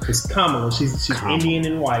It's Kamala. She's Indian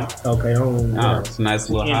and white. Okay, it's a nice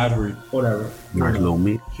little hybrid. Whatever. Not little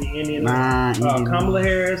me. She Indian. Indian. Kamala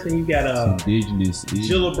Harris, and you got indigenous.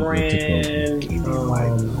 Gillibrand,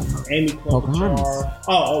 Amy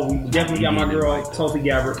Klobuchar. We definitely got my girl Tulsi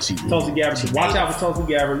Gabbard. Tulsi Gabbard. Watch out for Tulsi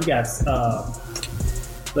Gabbard. You got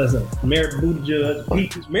listen, Mayor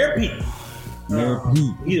Buttigieg, Mayor Pete.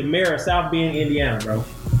 He's the mayor of South Bend, Indiana, bro.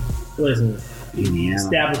 Listen, Indiana.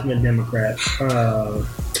 Establishment Democrat.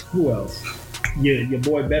 Who else? Your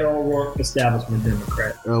boy Beto O'Rourke, Establishment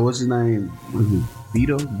Democrat. What's his name?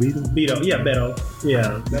 Beto? Yeah, Beto.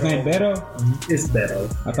 Yeah. His name Beto? It's Beto.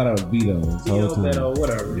 I thought it was Beto. Beto,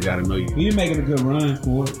 whatever. You gotta know you. You're making a good run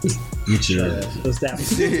for it. Get your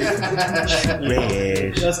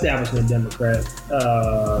Establishment Democrat.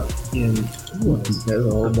 There's a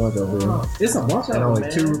whole bunch over here. It's a bunch of And them, only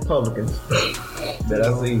man. 2 Republicans that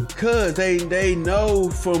I see. Cause they know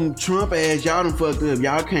from Trump ass y'all done fucked up.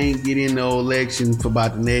 Y'all can't get in no election for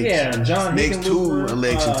about the next John next 2 Hickenlooper,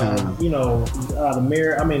 election time. You know, the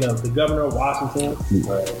mayor. The governor of Washington.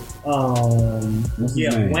 What's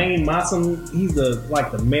his name? Wayne Mossam. He's the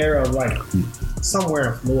mayor of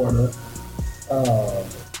somewhere in Florida.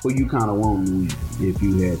 Who you kind of want to win if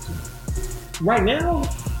you had to? Right now,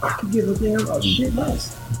 I could give a damn shit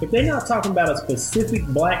less. If they're not talking about a specific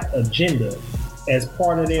black agenda as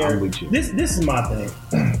part of their, this is my thing.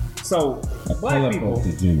 So black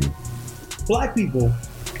people,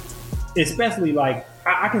 especially I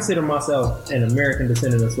consider myself an American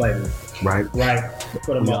descendant of slavery. Right.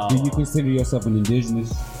 For the most. Do you consider yourself an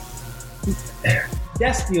indigenous?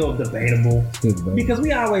 That's still debatable. Because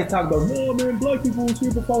we always talk about, no man, black people was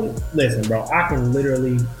here before. Listen, bro, I can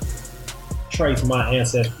literally trace my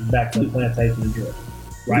ancestry back to the plantation in Georgia.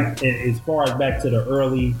 Right? And as far as back to the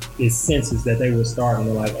early census that they were starting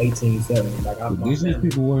in 1870. Indigenous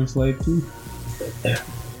people were enslaved too.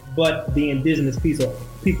 But the indigenous people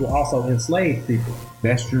also enslaved people.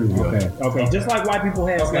 That's true. Okay. Just like white people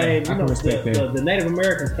had slaves, I can respect that. The Native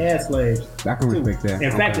Americans had slaves. I can respect that.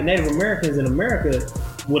 In fact, the Native Americans in America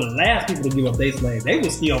were the last people to give up their slaves. They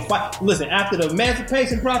would still fight. Listen, after the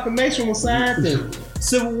Emancipation Proclamation was signed and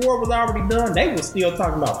Civil War was already done, they were still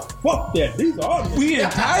talking about, fuck that. These are our niggas. We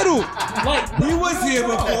entitled. We was here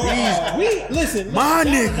before. Listen, my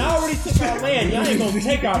niggas. Y'all already took our land. Y'all ain't gonna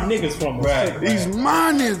take our niggas from us. Right. These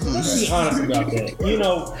my niggas. Let's be honest about that. You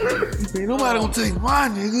know, ain't nobody gonna take my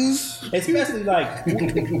niggas. Especially I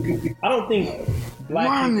don't think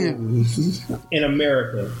black people in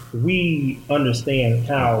America, we understand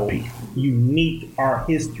how unique our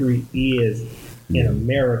history is in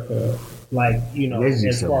America.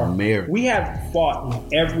 As far we have fought in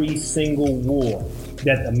every single war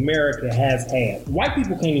that America has had. White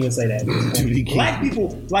people can't even say that. Black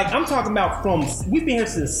people, I'm talking about we've been here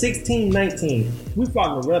since 1619. We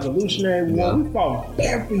fought in the Revolutionary War. We fought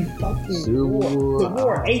every fucking war. The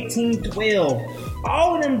War 1812.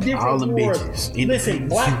 All of them different wars. Listen,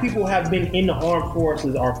 black people have been in the armed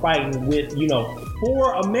forces or fighting with,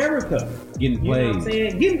 for America. Getting played. You know what I'm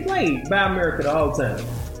saying? Getting played by America the whole time.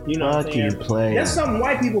 You know what I'm saying? Play. That's something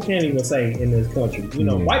white people can't even say in this country. You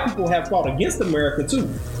know, white people have fought against America too.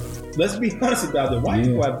 Let's be honest about it. White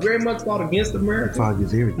people have very much fought against America. Fuck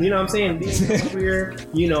is everything. You know what I'm saying? Then come up here,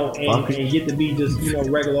 you know, and get to be just, you know,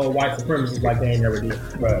 regular old white supremacists like they ain't never did.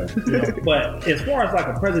 Right. You know? But as far as like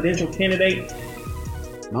a presidential candidate,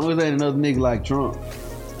 as long as there ain't another nigga like Trump.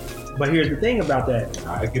 But here's the thing about that.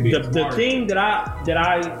 It could be the thing that I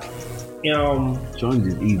Trump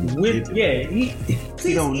is easy.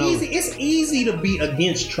 He don't know. It's easy to be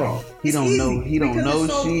against Trump. He don't know. He don't know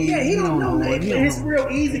shit. Yeah, he don't know that. It's real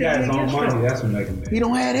easy to be against Trump. That's what making He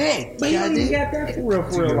don't have that. But he don't even got that for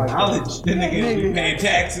real. Like knowledge. That nigga paying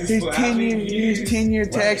taxes. His 10-year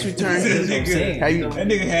tax return. That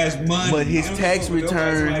nigga has money. But his tax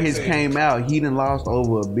return has came out. He done lost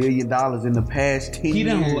over $1 billion in the past 10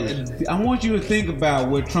 years. I want you to think about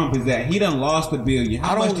where Trump is at. He done lost $1 billion.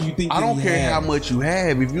 How much do you think? I don't care how much you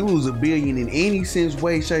have. If you lose $1 billion in any sense,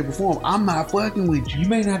 way, shape, or form, I'm not fucking with you. You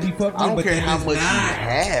may not be fucking. I don't care how much you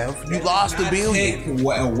have. You lost $1 billion. Take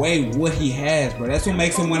away what he has, bro. That's what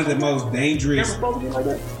makes him one of the most dangerous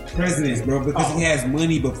presidents, bro. Because he has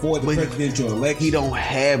money before the presidential election. He don't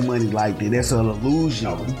have money like that. That's an illusion.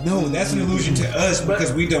 No, that's an illusion to us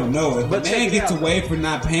because we don't know. If a man gets away for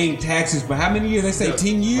not paying taxes for how many years? They say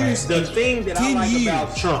 10 years. The thing that I like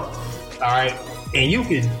about Trump, all right, and you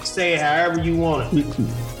can say it however you want it,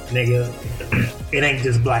 nigga. It ain't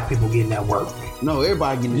just black people getting that work. No,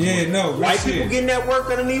 everybody getting that work. No, white people getting that work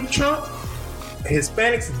underneath Trump.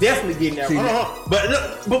 Hispanics definitely getting that work.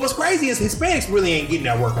 But what's crazy is Hispanics really ain't getting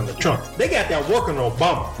that work under Trump. They got that work under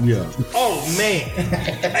Obama. Yeah. Oh man,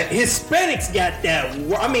 Hispanics got that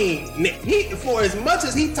work. I mean, he, for as much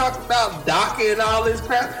as he talked about DACA and all this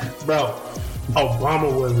crap, bro,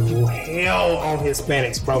 Obama was hell on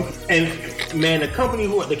Hispanics, bro. And man, the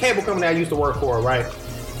cable company I used to work for, right?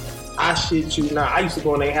 I shit you not. I used to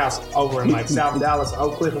go in their house over in like South Dallas,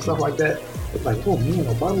 Oak Cliff, and stuff like that. It's like, oh man,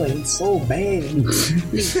 Obama, he's so bad.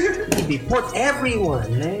 He deport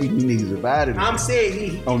everyone, man. These niggas about it. I'm saying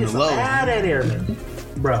he on the low. Out of there, man.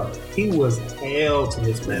 Bro, he was hell to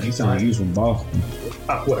this man. You sound like you from Boston.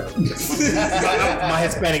 Whatever. My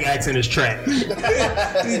Hispanic accent is trash. You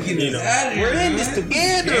know, we're in this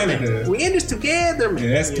together, man. We're in this together, man.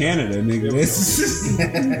 Yeah, that's Canada, nigga.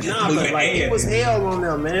 But like, it was hell on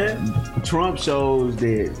them, man. Trump shows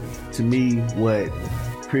that, to me, what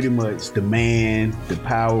pretty much the man, the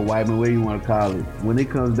power, white man, whatever you want to call it, when it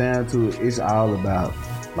comes down to it, it's all about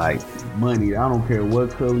like money. I don't care what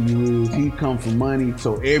color you is. He come from money,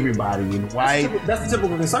 so everybody in white. That's the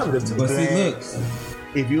typical conservative too. But see, look,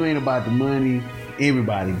 if you ain't about the money,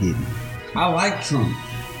 everybody getting it. I like Trump.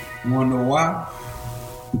 You wanna know why?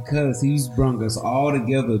 Because he's brung us all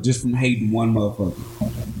together just from hating one motherfucker.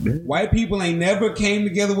 White people ain't never came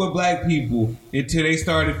together with black people until they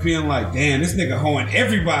started feeling like, damn, this nigga hoeing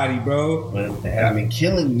everybody, bro. Well, they haven't been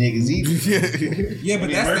killing niggas either. Yeah, but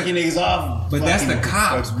that's working niggas off. But that's the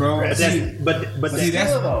cops, bro. But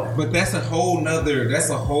that's a whole nother. That's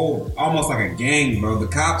a whole almost like a gang, bro. The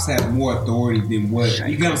cops have more authority than what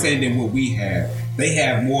you know what I'm saying than what we have. They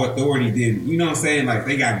have more authority than you know what I'm saying. Like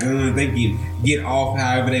they got guns, they can get off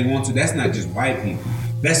however they want to. That's not just white people.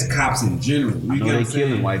 That's cops in general. You know they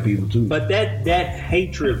killing white people too. But that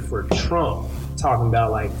hatred for Trump, talking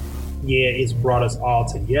about like, yeah, it's brought us all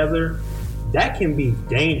together. That can be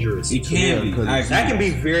dangerous. It can be. That can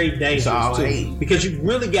be very dangerous too. Because you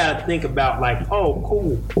really got to think about like, oh,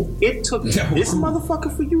 cool. It took this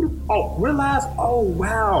motherfucker for you to realize, oh,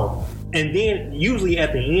 wow. And then usually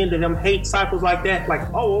at the end of them hate cycles like that, like,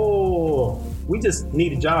 oh, we just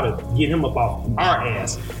needed y'all to get him up off our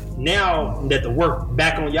ass. Now that the work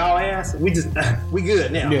back on y'all ass, we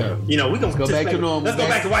good now. Yeah. You know, we gonna go back to normal. Let's go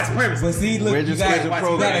back to white supremacy. But see, look, you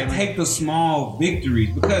gotta take the small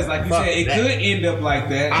victories because, like you said, it could end up like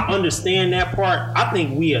that. I understand that part. I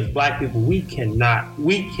think we as black people, we cannot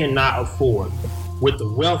afford with the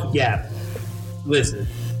wealth gap. Listen.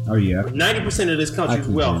 Oh yeah. 90% of this country's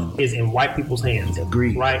wealth is in white people's hands.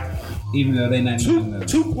 Agreed. Right. Even though they not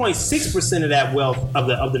 2.6% of that wealth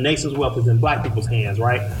of the nation's wealth is in black people's hands,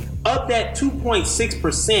 right? Of that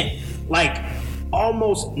 2.6%, like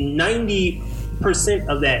almost 90%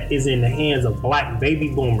 of that is in the hands of black baby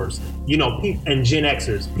boomers, you know, and Gen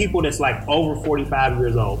Xers, people that's like over 45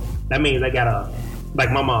 years old. That means they got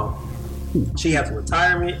like my mom, she has a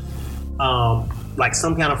retirement, like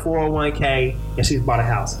some kind of 401k, and she's bought a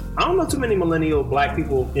house. I don't know too many millennial black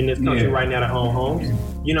people in this country right now that own homes.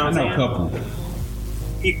 You know what I'm saying? I know a couple.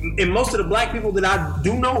 and most of the black people that I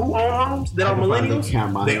do know who own homes that are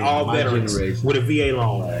millennials, they all veterans with a VA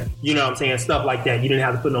loan. Right. You know what I'm saying? Stuff like that. You didn't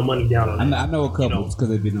have to put no money down on it. I know a couple because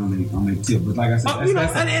they've been on their tip, but like I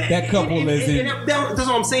said, that couple is in. That's what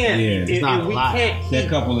I'm saying. Yeah, it's not a lot. That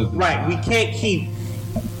couple is right. We can't keep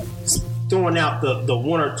throwing out the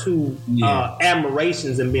one or two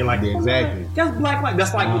admirations and being like, exactly. That's black.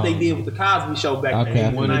 That's like what they did with the Cosby Show back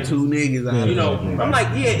then. One or two niggas. You know, I'm like,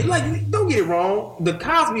 like don't get it wrong. The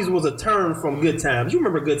Cosby's was a turn from Good Times. You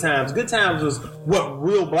remember Good Times? Good Times was what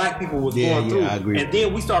real black people was going through. I agree. And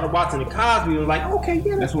then we started watching the Cosby and was like, okay,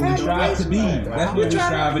 that's what we strive to be. That's what we're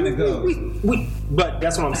striving to go. But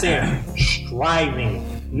that's what I'm saying. Striving,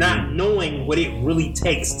 not knowing what it really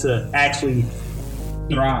takes to actually.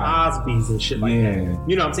 Cosby's and shit like that.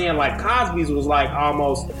 You know what I'm saying? Like Cosby's was like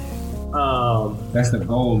almost that's the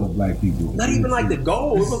goal of black people. Not even like the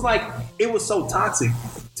goal. It was like it was so toxic.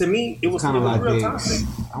 To me, it was like real toxic.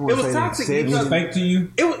 It was toxic. It was fake to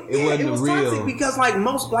you. It was toxic because like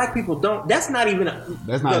most black people don't. That's not even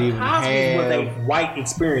Cosby's was a white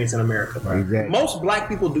experience in America. Right? Exactly. Most black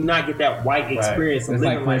people do not get that white experience of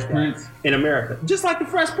living like that in America. Just like the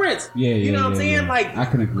Fresh Prince. You know what I'm saying? Like I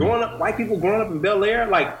can agree. White people growing up in Bel Air,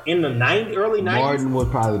 like in the early 90s. Martin was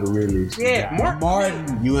probably the realest. Yeah,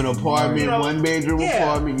 Martin. You in an apartment, one bedroom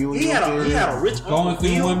apartment. You he had a rich going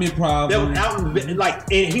through women problems.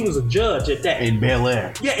 And he was a judge at that. In Bel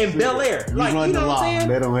Air. Yeah, in Bel Air. Like, you know what I'm saying?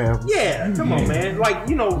 They don't have. Yeah, come on, man. Like,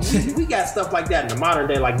 you know, we got stuff like that in the modern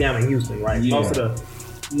day, like down in Houston, right? Yeah.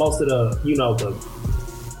 Most of the, you know,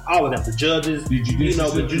 all of that, the judges, the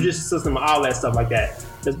judicial system, all that stuff like that.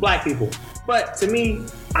 There's black people. But to me,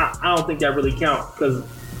 I don't think that really counts because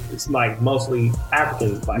it's like mostly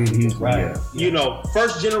African black people, right? Yeah. You know,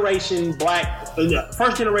 first generation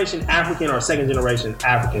African or second generation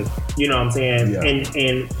African. You know what I'm saying? Yeah.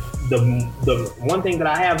 And the one thing that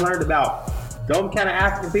I have learned about those kind of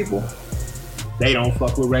African people, they don't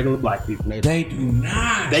fuck with regular black people. They do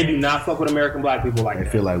not. They do not fuck with American black people like that. I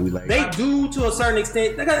feel like we like. They do to a certain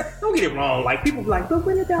extent. Don't get it wrong. Like people be like, but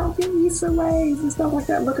when it don't get Issa Rae's and stuff like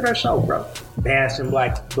that. Look at our show, bro. Bashing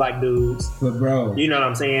black dudes. But bro, you know what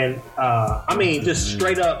I'm saying? I mean, just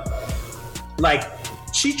straight up, like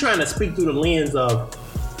she trying to speak through the lens of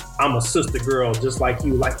I'm a sister girl just like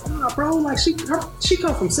you. Like, nah, bro. Like she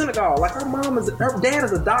comes from Senegal. Like her dad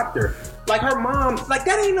is a doctor. Like her mom, like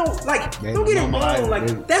that ain't no, like don't get it wrong.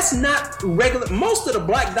 Like that's not regular. Most of the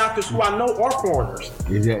black doctors who I know are foreigners.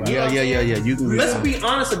 Yeah. You can. Let's be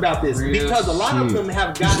honest about this because a lot of them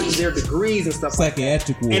have gotten their degrees and stuff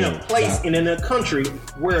psychiatric in a place and in a country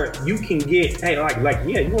where you can get, hey, like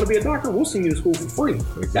you want to be a doctor? We'll send you to school for free.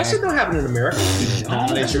 Exactly. That shit don't happen in America.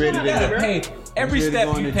 Every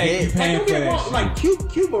step you take, you paying for that. Like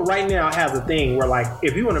Cuba right now has a thing where, like,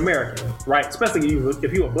 if you're an American, right, especially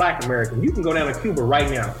if you're a black American, you can go down to Cuba right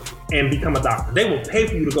now and become a doctor. They will pay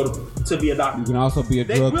for you to go to be a doctor. You can also be a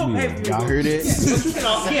drug mule. Y'all heard it?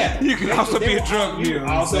 You can also be a drug mule. You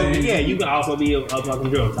can also be a fucking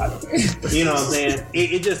drug type. You know what I'm saying?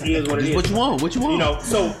 It just is what it is. What you want? You know,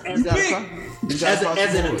 so as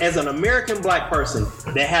an American black person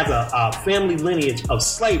that has a family lineage of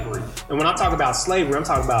slavery, and when I talk about slavery, I'm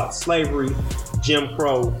talking about slavery, Jim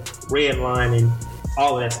Crow, redlining,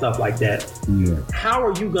 all of that stuff like that. Yeah. How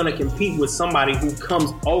are you going to compete with somebody who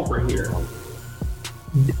comes over here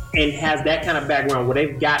and has that kind of background where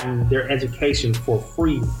they've gotten their education for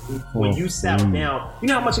free? When you settle down, you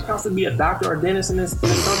know how much it costs to be a doctor or a dentist in this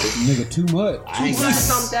country? Nigga, too much.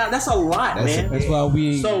 That's a lot, man. That's why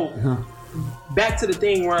we. So back to the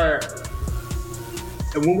thing where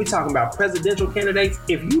when we talking about presidential candidates,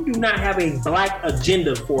 if you do not have a black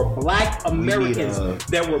agenda for black Americans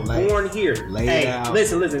that were born here, hey,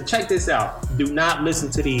 listen, check this out. Do not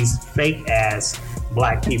listen to these fake ass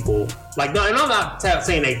black people. Like, no, and I'm not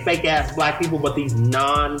saying they fake ass black people, but these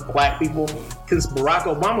non-black people, because Barack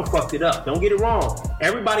Obama fucked it up. Don't get it wrong.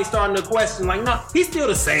 Everybody's starting to question, like, no, he's still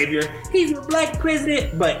the savior. He's a black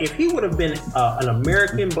president. But if he would have been an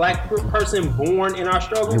American black person born in our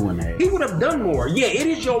struggle, he would have done more. Yeah, it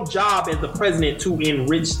is your job as the president to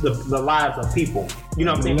enrich the lives of people. You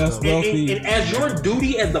know what I'm saying? And as your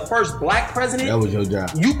duty as the first black president, that was your job.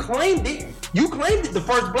 You claimed it. You claimed it, the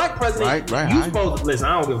first black president. Right. You supposed to listen.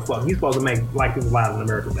 I don't give a fuck. You supposed to make black people's lives in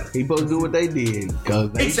America better. He supposed to do what they did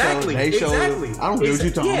because they showed. I don't care what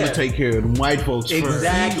you talking. I'm gonna take care of them white folks first.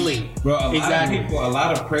 Exactly, bro. A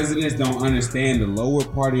lot of presidents don't understand the lower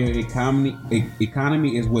part of your economy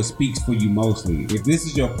is what speaks for you mostly. If this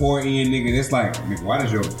is your poor end, nigga, it's like, nigga, why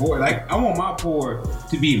does your poor? Like, I want my poor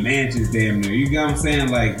to be mansions, damn near. You get what I'm saying?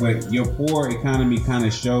 Like, but your poor economy kind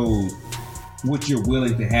of shows what you're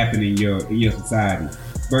willing to happen in your society.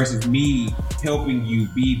 versus me helping you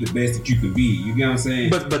be the best that you can be. You get what I'm saying?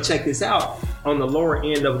 But check this out. On the lower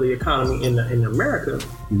end of the economy in America,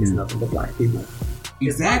 it's nothing but black people.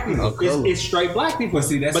 Exactly. It's straight black people. But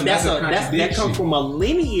see, that comes from a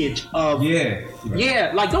lineage of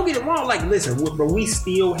yeah. Like, don't get it wrong. Like, listen, but we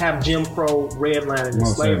still have Jim Crow, redlining, and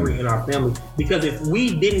slavery in our family. Because if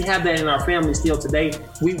we didn't have that in our family still today,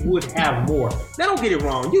 we would have more. Now, don't get it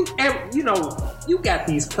wrong. You got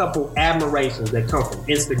these couple admirations that come from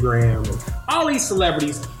Instagram and all these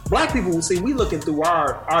celebrities. Black people, see, we looking through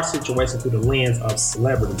our situation through the lens of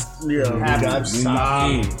celebrities. Yeah,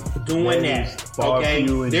 stop doing that. Okay,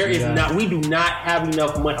 we do not have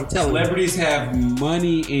enough money. I'm telling celebrities have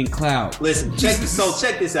money and clout. Listen, check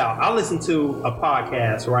this out. I listened to a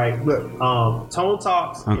podcast, right? Tone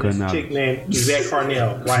Talks. This chick named Yvette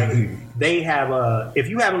Carnell, right? They have if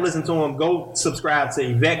you haven't listened to them, go subscribe to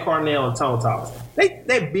Yvette Carnell and Tone Talks.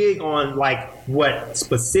 They're big on like what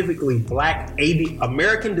specifically black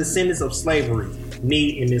American descendants of slavery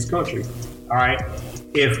need in this country. All right,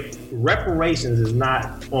 if reparations is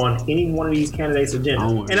not on any one of these candidates' agenda,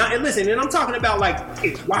 and I'm talking about like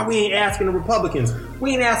why we ain't asking the Republicans.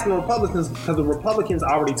 We ain't asking the Republicans because the Republicans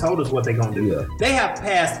already told us what they're gonna do. Yeah. They have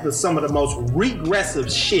passed some of the most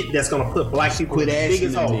regressive shit that's gonna put black people in the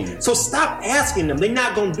biggest hole. So stop asking them. They're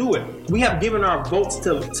not gonna do it. We have given our votes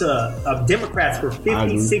to Democrats for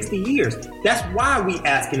 50, 60 years. That's why we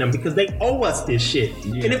asking them, because they owe us this shit.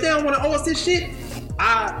 Yeah. And if they don't want to owe us this shit,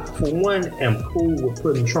 I, for one, am cool with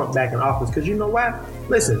putting Trump back in office, because you know why?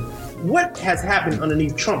 Listen, what has happened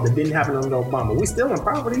underneath Trump that didn't happen under Obama? We still in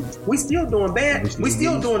poverty. We still doing bad. We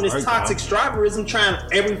still doing this toxic striverism, trying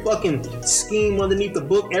every fucking scheme underneath the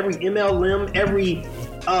book, every MLM, every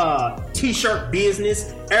t-shirt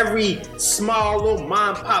business, every small little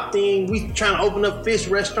mom pop thing. We trying to open up fish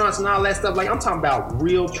restaurants and all that stuff. Like, I'm talking about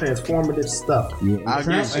real transformative stuff. Yeah.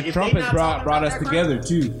 Trump has brought us together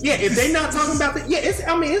too. Yeah, if they not talking about that,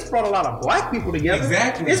 it's brought a lot of black people together.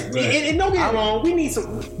 Exactly. And don't get me wrong, we need some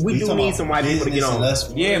white people to get on.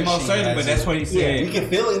 Yeah, most certainly, but that's what he said. Yeah, we can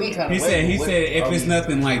feel any kind of way. He said if it's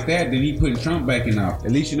nothing like that, then he putting Trump back in office.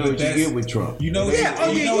 At least you know what you get with Trump. You know what you get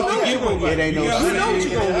with it. You know what you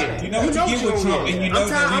get. You know what you get with Trump, and you know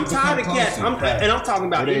I'm tired of cats. And I'm talking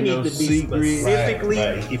about it needs to be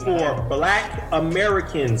specifically for black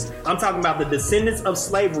Americans. I'm talking about the descendants of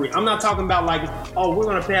slavery. I'm not talking about like, oh, we're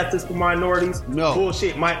gonna pass this for minorities. No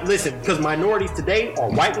bullshit. Listen, because minorities today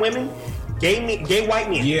are white women, gay white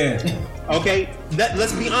men. Yeah. Okay,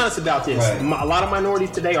 let's be honest about this. Right. A lot of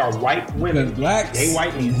minorities today are white women, blacks, gay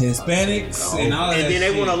white men, Hispanics, and all that. And then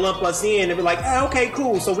they want to lump us in and be like, okay,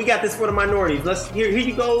 cool. So we got this for the minorities. Here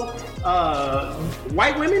you go,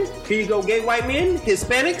 white women. Here you go, gay white men,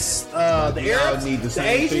 Hispanics, the Arabs, the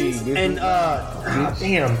Asians, and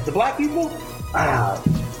damn, the black people.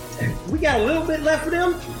 We got a little bit left for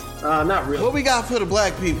them. Not really. What we got for the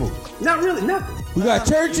black people? Not really, nothing. We got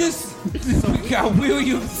churches. We got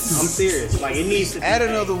Williams. I'm serious. Like, it needs to add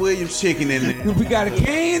another Williams chicken in there. We got a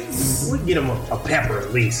Canes. We get them a pepper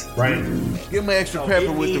at least, right? Give them an extra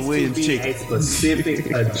pepper with the Williams chicken. A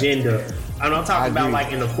specific agenda. And I'm talking about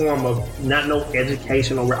like in the form of not no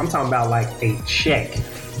educational. I'm talking about like a check.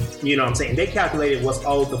 You know what I'm saying? They calculated what's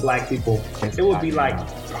owed to black people. It would be like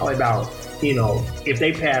probably about, if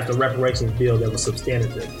they passed a reparations bill that was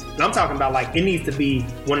substantive. And I'm talking about like it needs to be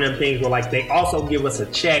one of them things where like they also give us a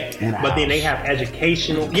check, but then they have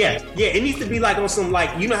educational. Yeah. It needs to be like on some like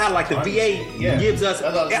how like the VA gives us.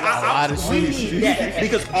 We need that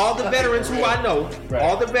because all the veterans who I know,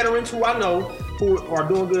 who are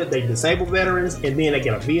doing good, they disabled veterans, and then they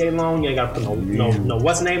get a VA loan. You ain't got to put no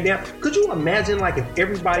what's name down. Could you imagine like if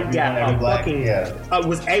everybody got a fucking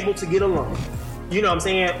was able to get a loan? You know what I'm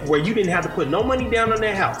saying? Where you didn't have to put no money down on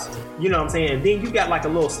that house. You know what I'm saying? And then you got like a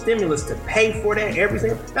little stimulus to pay for that,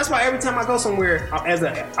 everything. That's why every time I go somewhere, I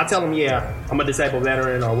tell them, I'm a disabled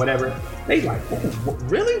veteran or whatever. They like,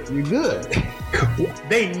 really? You good.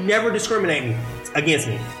 They never discriminate against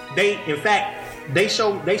me. In fact, they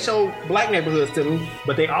show black neighborhoods to me,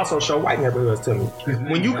 but they also show white neighborhoods to me.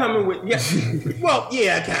 When you come in with kind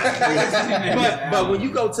of. But when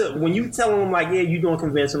you tell them like, you doing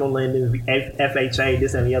conventional lending, FHA,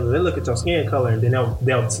 this and the other, they look at your skin color and then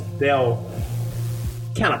they'll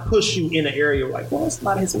kind of push you in an area like, well, it's a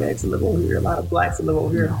lot of Hispanics that live over here, a lot of blacks that live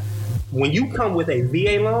over here. When you come with a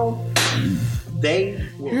VA loan, they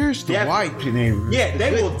will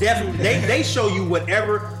they will definitely they show you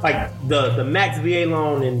whatever, like the max VA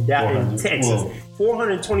loan in Texas,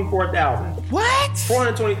 $424,000. What?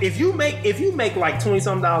 420. If you make like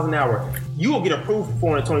 $20-something an hour, you will get approved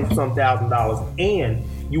for $420-something, and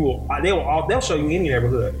they'll show you any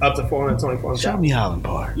neighborhood up to 424. Show me Highland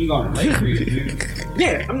Park. You going to Lake Ridge?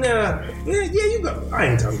 Yeah, I'm you go. I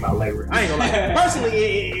ain't talking about Lake Ridge. I ain't gonna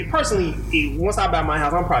lie. Personally, once I buy my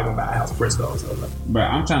house, I'm probably gonna buy a house in Frisco. So Bro,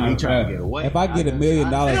 I'm trying to get away. If I get $1 million,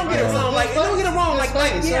 don't get it wrong. Don't get it wrong.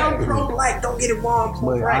 Yeah, I'm pro-black. Don't get it wrong.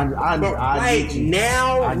 Right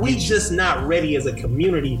now, we just not ready as a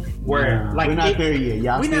community where we're not there yet.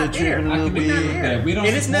 Y'all still tripping a little bit. We don't.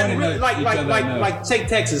 And it's not really like take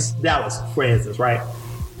Texas, Dallas, for instance, right?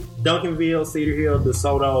 Duncanville, Cedar Hill,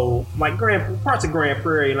 DeSoto, like parts of Grand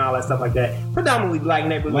Prairie and all that stuff like that. Predominantly black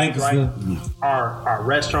neighborhoods, right? Our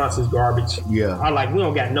restaurants is garbage. Yeah. We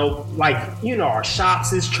don't got no, our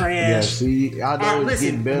shops is trash. Yeah, see, I know it's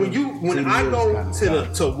getting better. When I go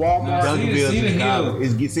to Walmart, Cedar Hill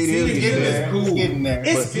is getting there.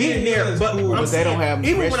 It's getting there, but they don't have.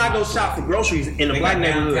 Even when I go shop for groceries in the black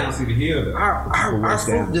neighborhood, our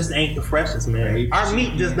fruit just ain't the freshest, man. Our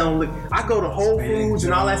meat just don't look. I go to Whole Foods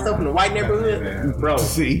and all that stuff in the white neighborhood, bro.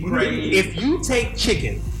 If you take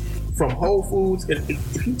chicken from Whole Foods,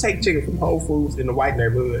 if you take chicken from Whole Foods in the white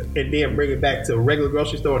neighborhood and then bring it back to a regular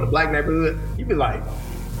grocery store in the black neighborhood, you'd be like,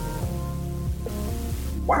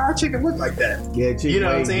 why our chicken look like that? Yeah, you know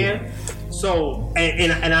what I'm saying? So,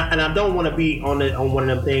 and I don't want to be on one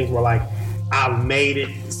of them things where I made it,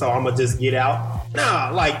 so I'm gonna just get out.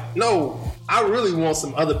 No. I really want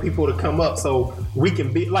some other people to come up so we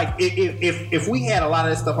can be if we had a lot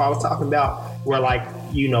of this stuff I was talking about where there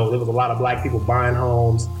was a lot of black people buying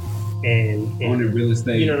homes and owning real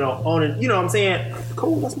estate, owning, you know what I'm saying?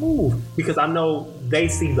 Cool, let's move, because I know they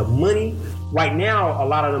see the money. Right now, a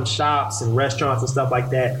lot of them shops and restaurants and stuff like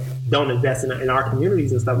that don't invest in our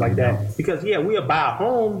communities and stuff like that, because we'll buy a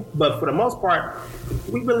home, but for the most part,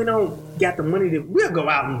 we really don't got the money we'll go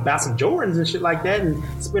out and buy some Jordans and shit like that and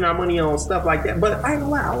spend our money on stuff like that. But I ain't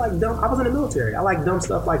gonna lie, I like dumb. I was in the military. I like dumb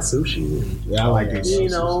stuff like sushi. And, I like that.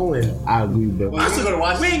 And I agree with that.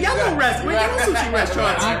 We ain't got no sushi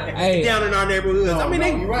restaurants down in our neighborhoods. They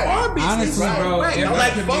garbage. Honestly, bro, I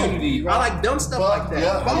like community. I like dumb stuff like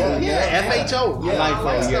that. FHO.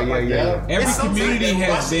 Every community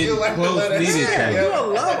has been close knitted. You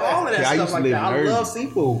will love all of that stuff like that. I love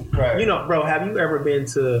seafood. Bro, have you ever been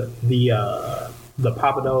to the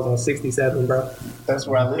Papados on 67, bro? That's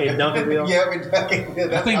where I live. In Duncanville? Yeah, in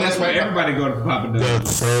Duncanville. I think that's where everybody go to Papados. The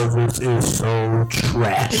service is so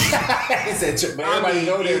trash. Everybody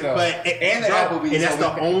go there, though. And the Applebee's. And that's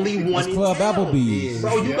the only one in Club town. Applebee's.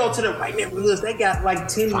 Bro, you go to the right neighborhoods, they got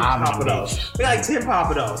 10 Papados. They got 10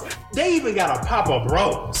 Papados. They even got a Papa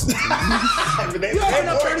Bros. You ever been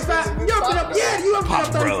up 35? You ever been up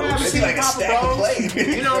 35 and seen Papa Bros?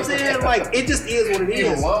 You know what I'm saying? It just is what it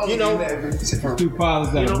is. Two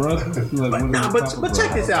fathers that are brothers. But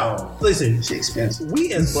check this out. Listen,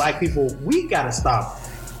 we as black people, we gotta stop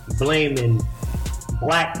blaming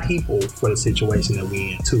black people for the situation that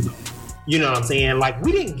we in too. You know what I'm saying?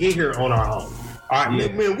 We didn't get here on our own. All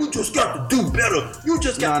right, man, we just got to do better. You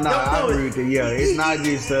just got to I agree with you. Yeah, it's not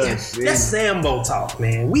just us. That's Sambo talk,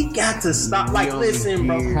 man. We got to stop. Listen,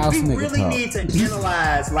 bro. We really need to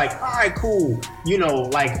analyze. All right, cool.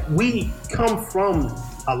 We come from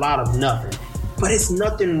a lot of nothing. But it's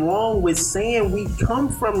nothing wrong with saying we come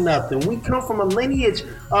from nothing. We come from a lineage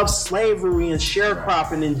of slavery and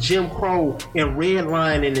sharecropping and Jim Crow and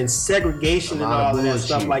redlining and segregation and all of that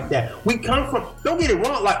stuff like that. We come from, don't get it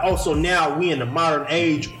wrong, so now we in the modern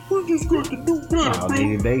age, we just got to do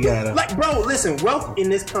better, they gotta. Bro, listen, wealth in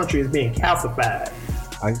this country is being calcified.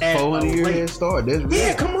 400 year head start. That's real.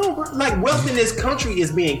 Yeah, come on, bro. Wealth in this country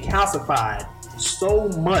is being calcified so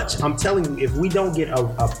much. I'm telling you, if we don't get a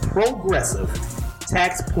progressive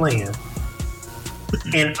tax plan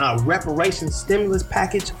and a reparations stimulus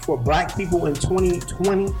package for black people in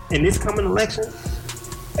 2020 in this coming election,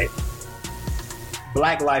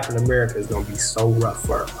 black life in America is going to be so rough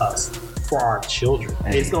for us, for our children.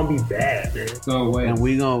 It's going to be bad, man. And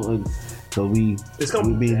we going to, we've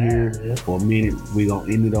been here for a minute. We going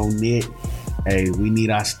to end it on net. Hey, we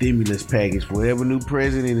need our stimulus package. Whatever new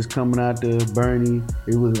president is coming out there, Bernie,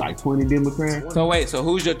 it was 20 Democrats. So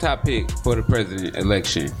who's your top pick for the president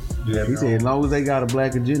election? He said as long as they got a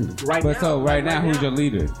black agenda. Right now, who's your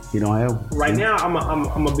leader? You don't have one. Right now, I'm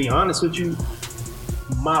gonna be honest with you.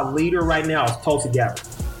 My leader right now is Tulsi Gabbard.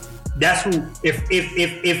 That's who.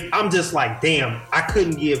 If I'm just damn, I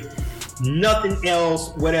couldn't give nothing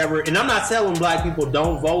else, whatever. And I'm not telling black people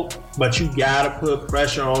don't vote, but you gotta put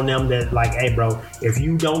pressure on them that hey bro, if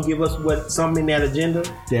you don't give us something in that agenda,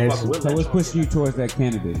 so what's pushing you towards that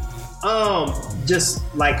candidate? Just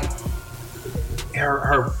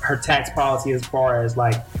her tax policy as far as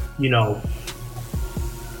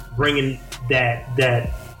bringing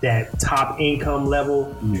that that top income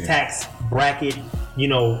level tax bracket, you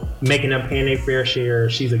know, making them paying their fair share.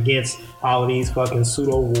 She's against all of these fucking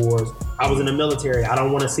pseudo wars. I was in the military. I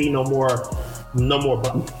don't want to see no more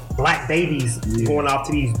black babies going off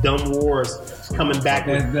to these dumb wars, coming back.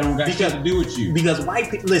 That don't got shit to do with you. Because white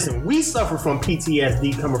people, listen, we suffer from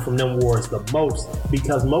PTSD coming from them wars the most.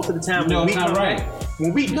 Because most of the time, no, it's not right.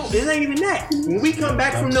 It ain't even that. When we come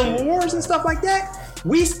back from them wars and stuff like that,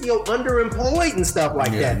 we still underemployed and stuff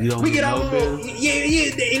like that. We get our little, and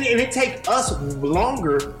it take us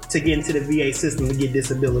longer to get into the VA system to get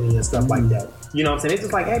disability and stuff like that. You know what I'm saying? It's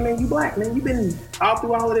just like, hey man, you black, man, you been all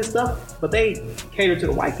through all of this stuff, but they cater to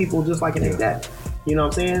the white people just like it ain't that. You know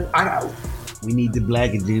what I'm saying? We need the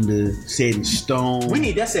black agenda set in stone. We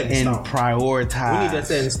need that set in stone. And prioritized. We need that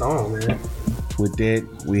set in stone, man. With that,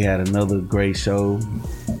 we had another great show.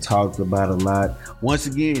 Talked about a lot. Once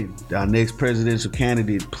again, our next presidential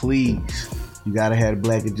candidate, please, you gotta have a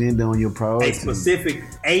black agenda on your priorities. A specific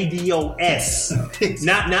ADOS.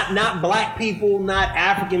 not black people, not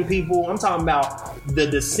African people. I'm talking about the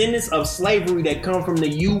descendants of slavery that come from the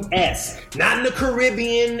U.S. Not in the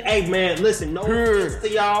Caribbean. Hey man, listen, no offense to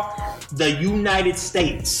y'all. The United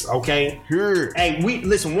States, okay? Hey,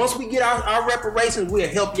 once we get our reparations, we'll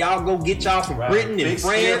help y'all go get y'all from Britain and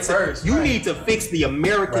France. First, you need to fix the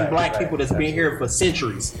American black people that's been here for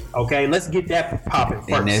centuries. Okay, let's get that popping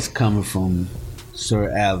first. And that's coming from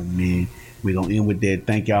Sir Allen, man. We're gonna end with that.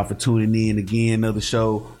 Thank y'all for tuning in again. Another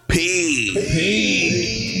show. Peace.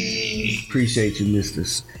 Appreciate you,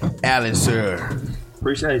 Mr. Allen, sir.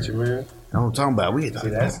 Appreciate you, man. That's what I'm talking about.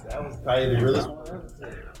 That was probably the realest one.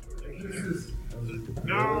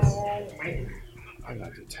 No, man. I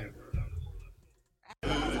got the temper.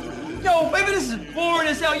 Yo, baby, this is boring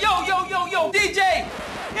as hell. Yo, DJ,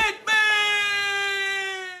 hit me!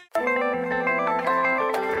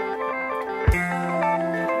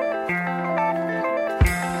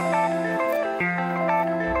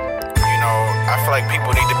 I feel like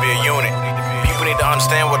people need to be a unit. People need to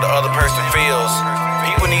understand what the other person feels.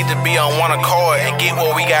 People need to be on one accord and get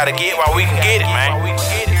what we gotta get while we can get it, man.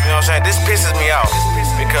 You know what I'm saying? This pisses me off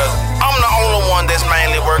because I'm the only one that's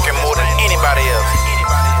mainly working more than anybody else.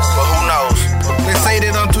 But who knows? They say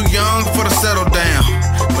that I'm too young for to settle down,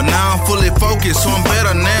 but now I'm fully focused, so I'm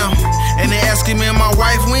better now. And they asking me and my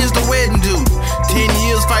wife, when's the wedding due? 10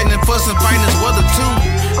 years fighting and fussing, fighting this weather too.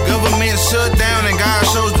 Government shut down and God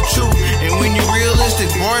shows the truth. And when you realistic,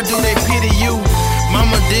 boy, do they pity you.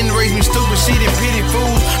 Mama didn't raise me stupid, she didn't pity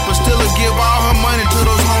fools, but still give all her money to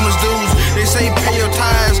those homeless dudes. They say pay your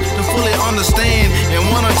tithes to fully understand, and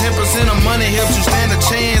 1 or 10% of money helps you stand a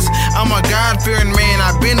chance. I'm a God-fearing man,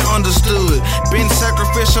 I've been understood. Been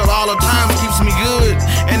sacrificial all the time, keeps me good.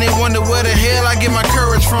 And they wonder where the hell I get my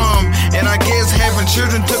courage from. And I guess having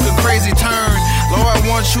children took a crazy turn. Lord, I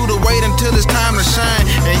want you to wait until it's time to shine,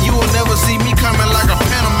 and you will never see me coming like a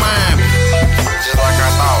pantomime. Just like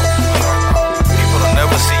I thought. People will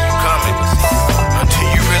never see you coming until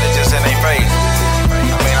you really just in their face.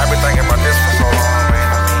 I mean, I've been thinking about this for so long,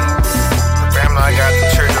 man. I mean, the family I got, the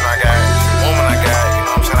children I got, the woman I got, you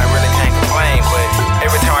know what I'm saying? I really can't complain, but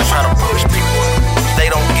every time I try to push people,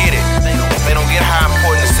 they don't get it. They don't get how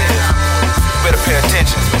important this is. You better pay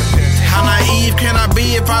attention. How naive can I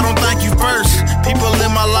be if I don't thank you first? People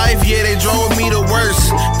in my life, yeah, they drove me the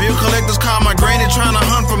worst. Bill collectors call my granny trying to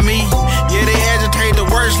hunt for me. Yeah, they agitate the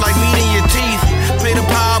worst like meat in your teeth. Play the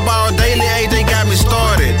Powerball daily, they got me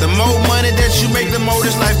started. The more money that you make, the more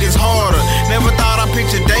this life gets harder. Never thought I'd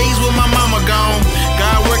picture days with my mama gone.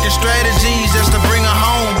 God working strategies just to bring her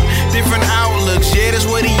home. Different outlooks, yeah, that's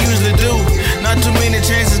what he usually do. Not too many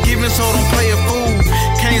chances given, so don't play a fool.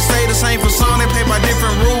 Can't say the same for some, they play by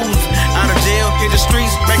different rules. Out of jail, hit the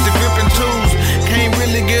streets, back to gripping tools. Can't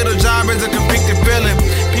really get a job as a convicted felon.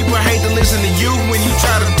 People hate to listen to you when you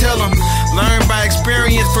try to tell them. Learn by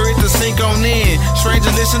experience for it to sink on in.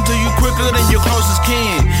 Strangers listen to you quicker than your closest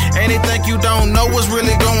kin. And they think you don't know what's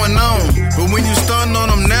really going on. But when you stun on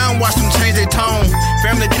them now, watch them change their tone.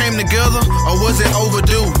 Family came together, or was it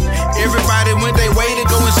overdue? Everybody went their way to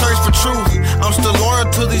go and search for truth. I'm still loyal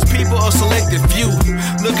to these people, a selected few.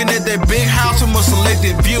 Looking at that big house from a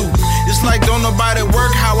selected view. It's like don't nobody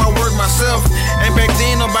work how I work myself.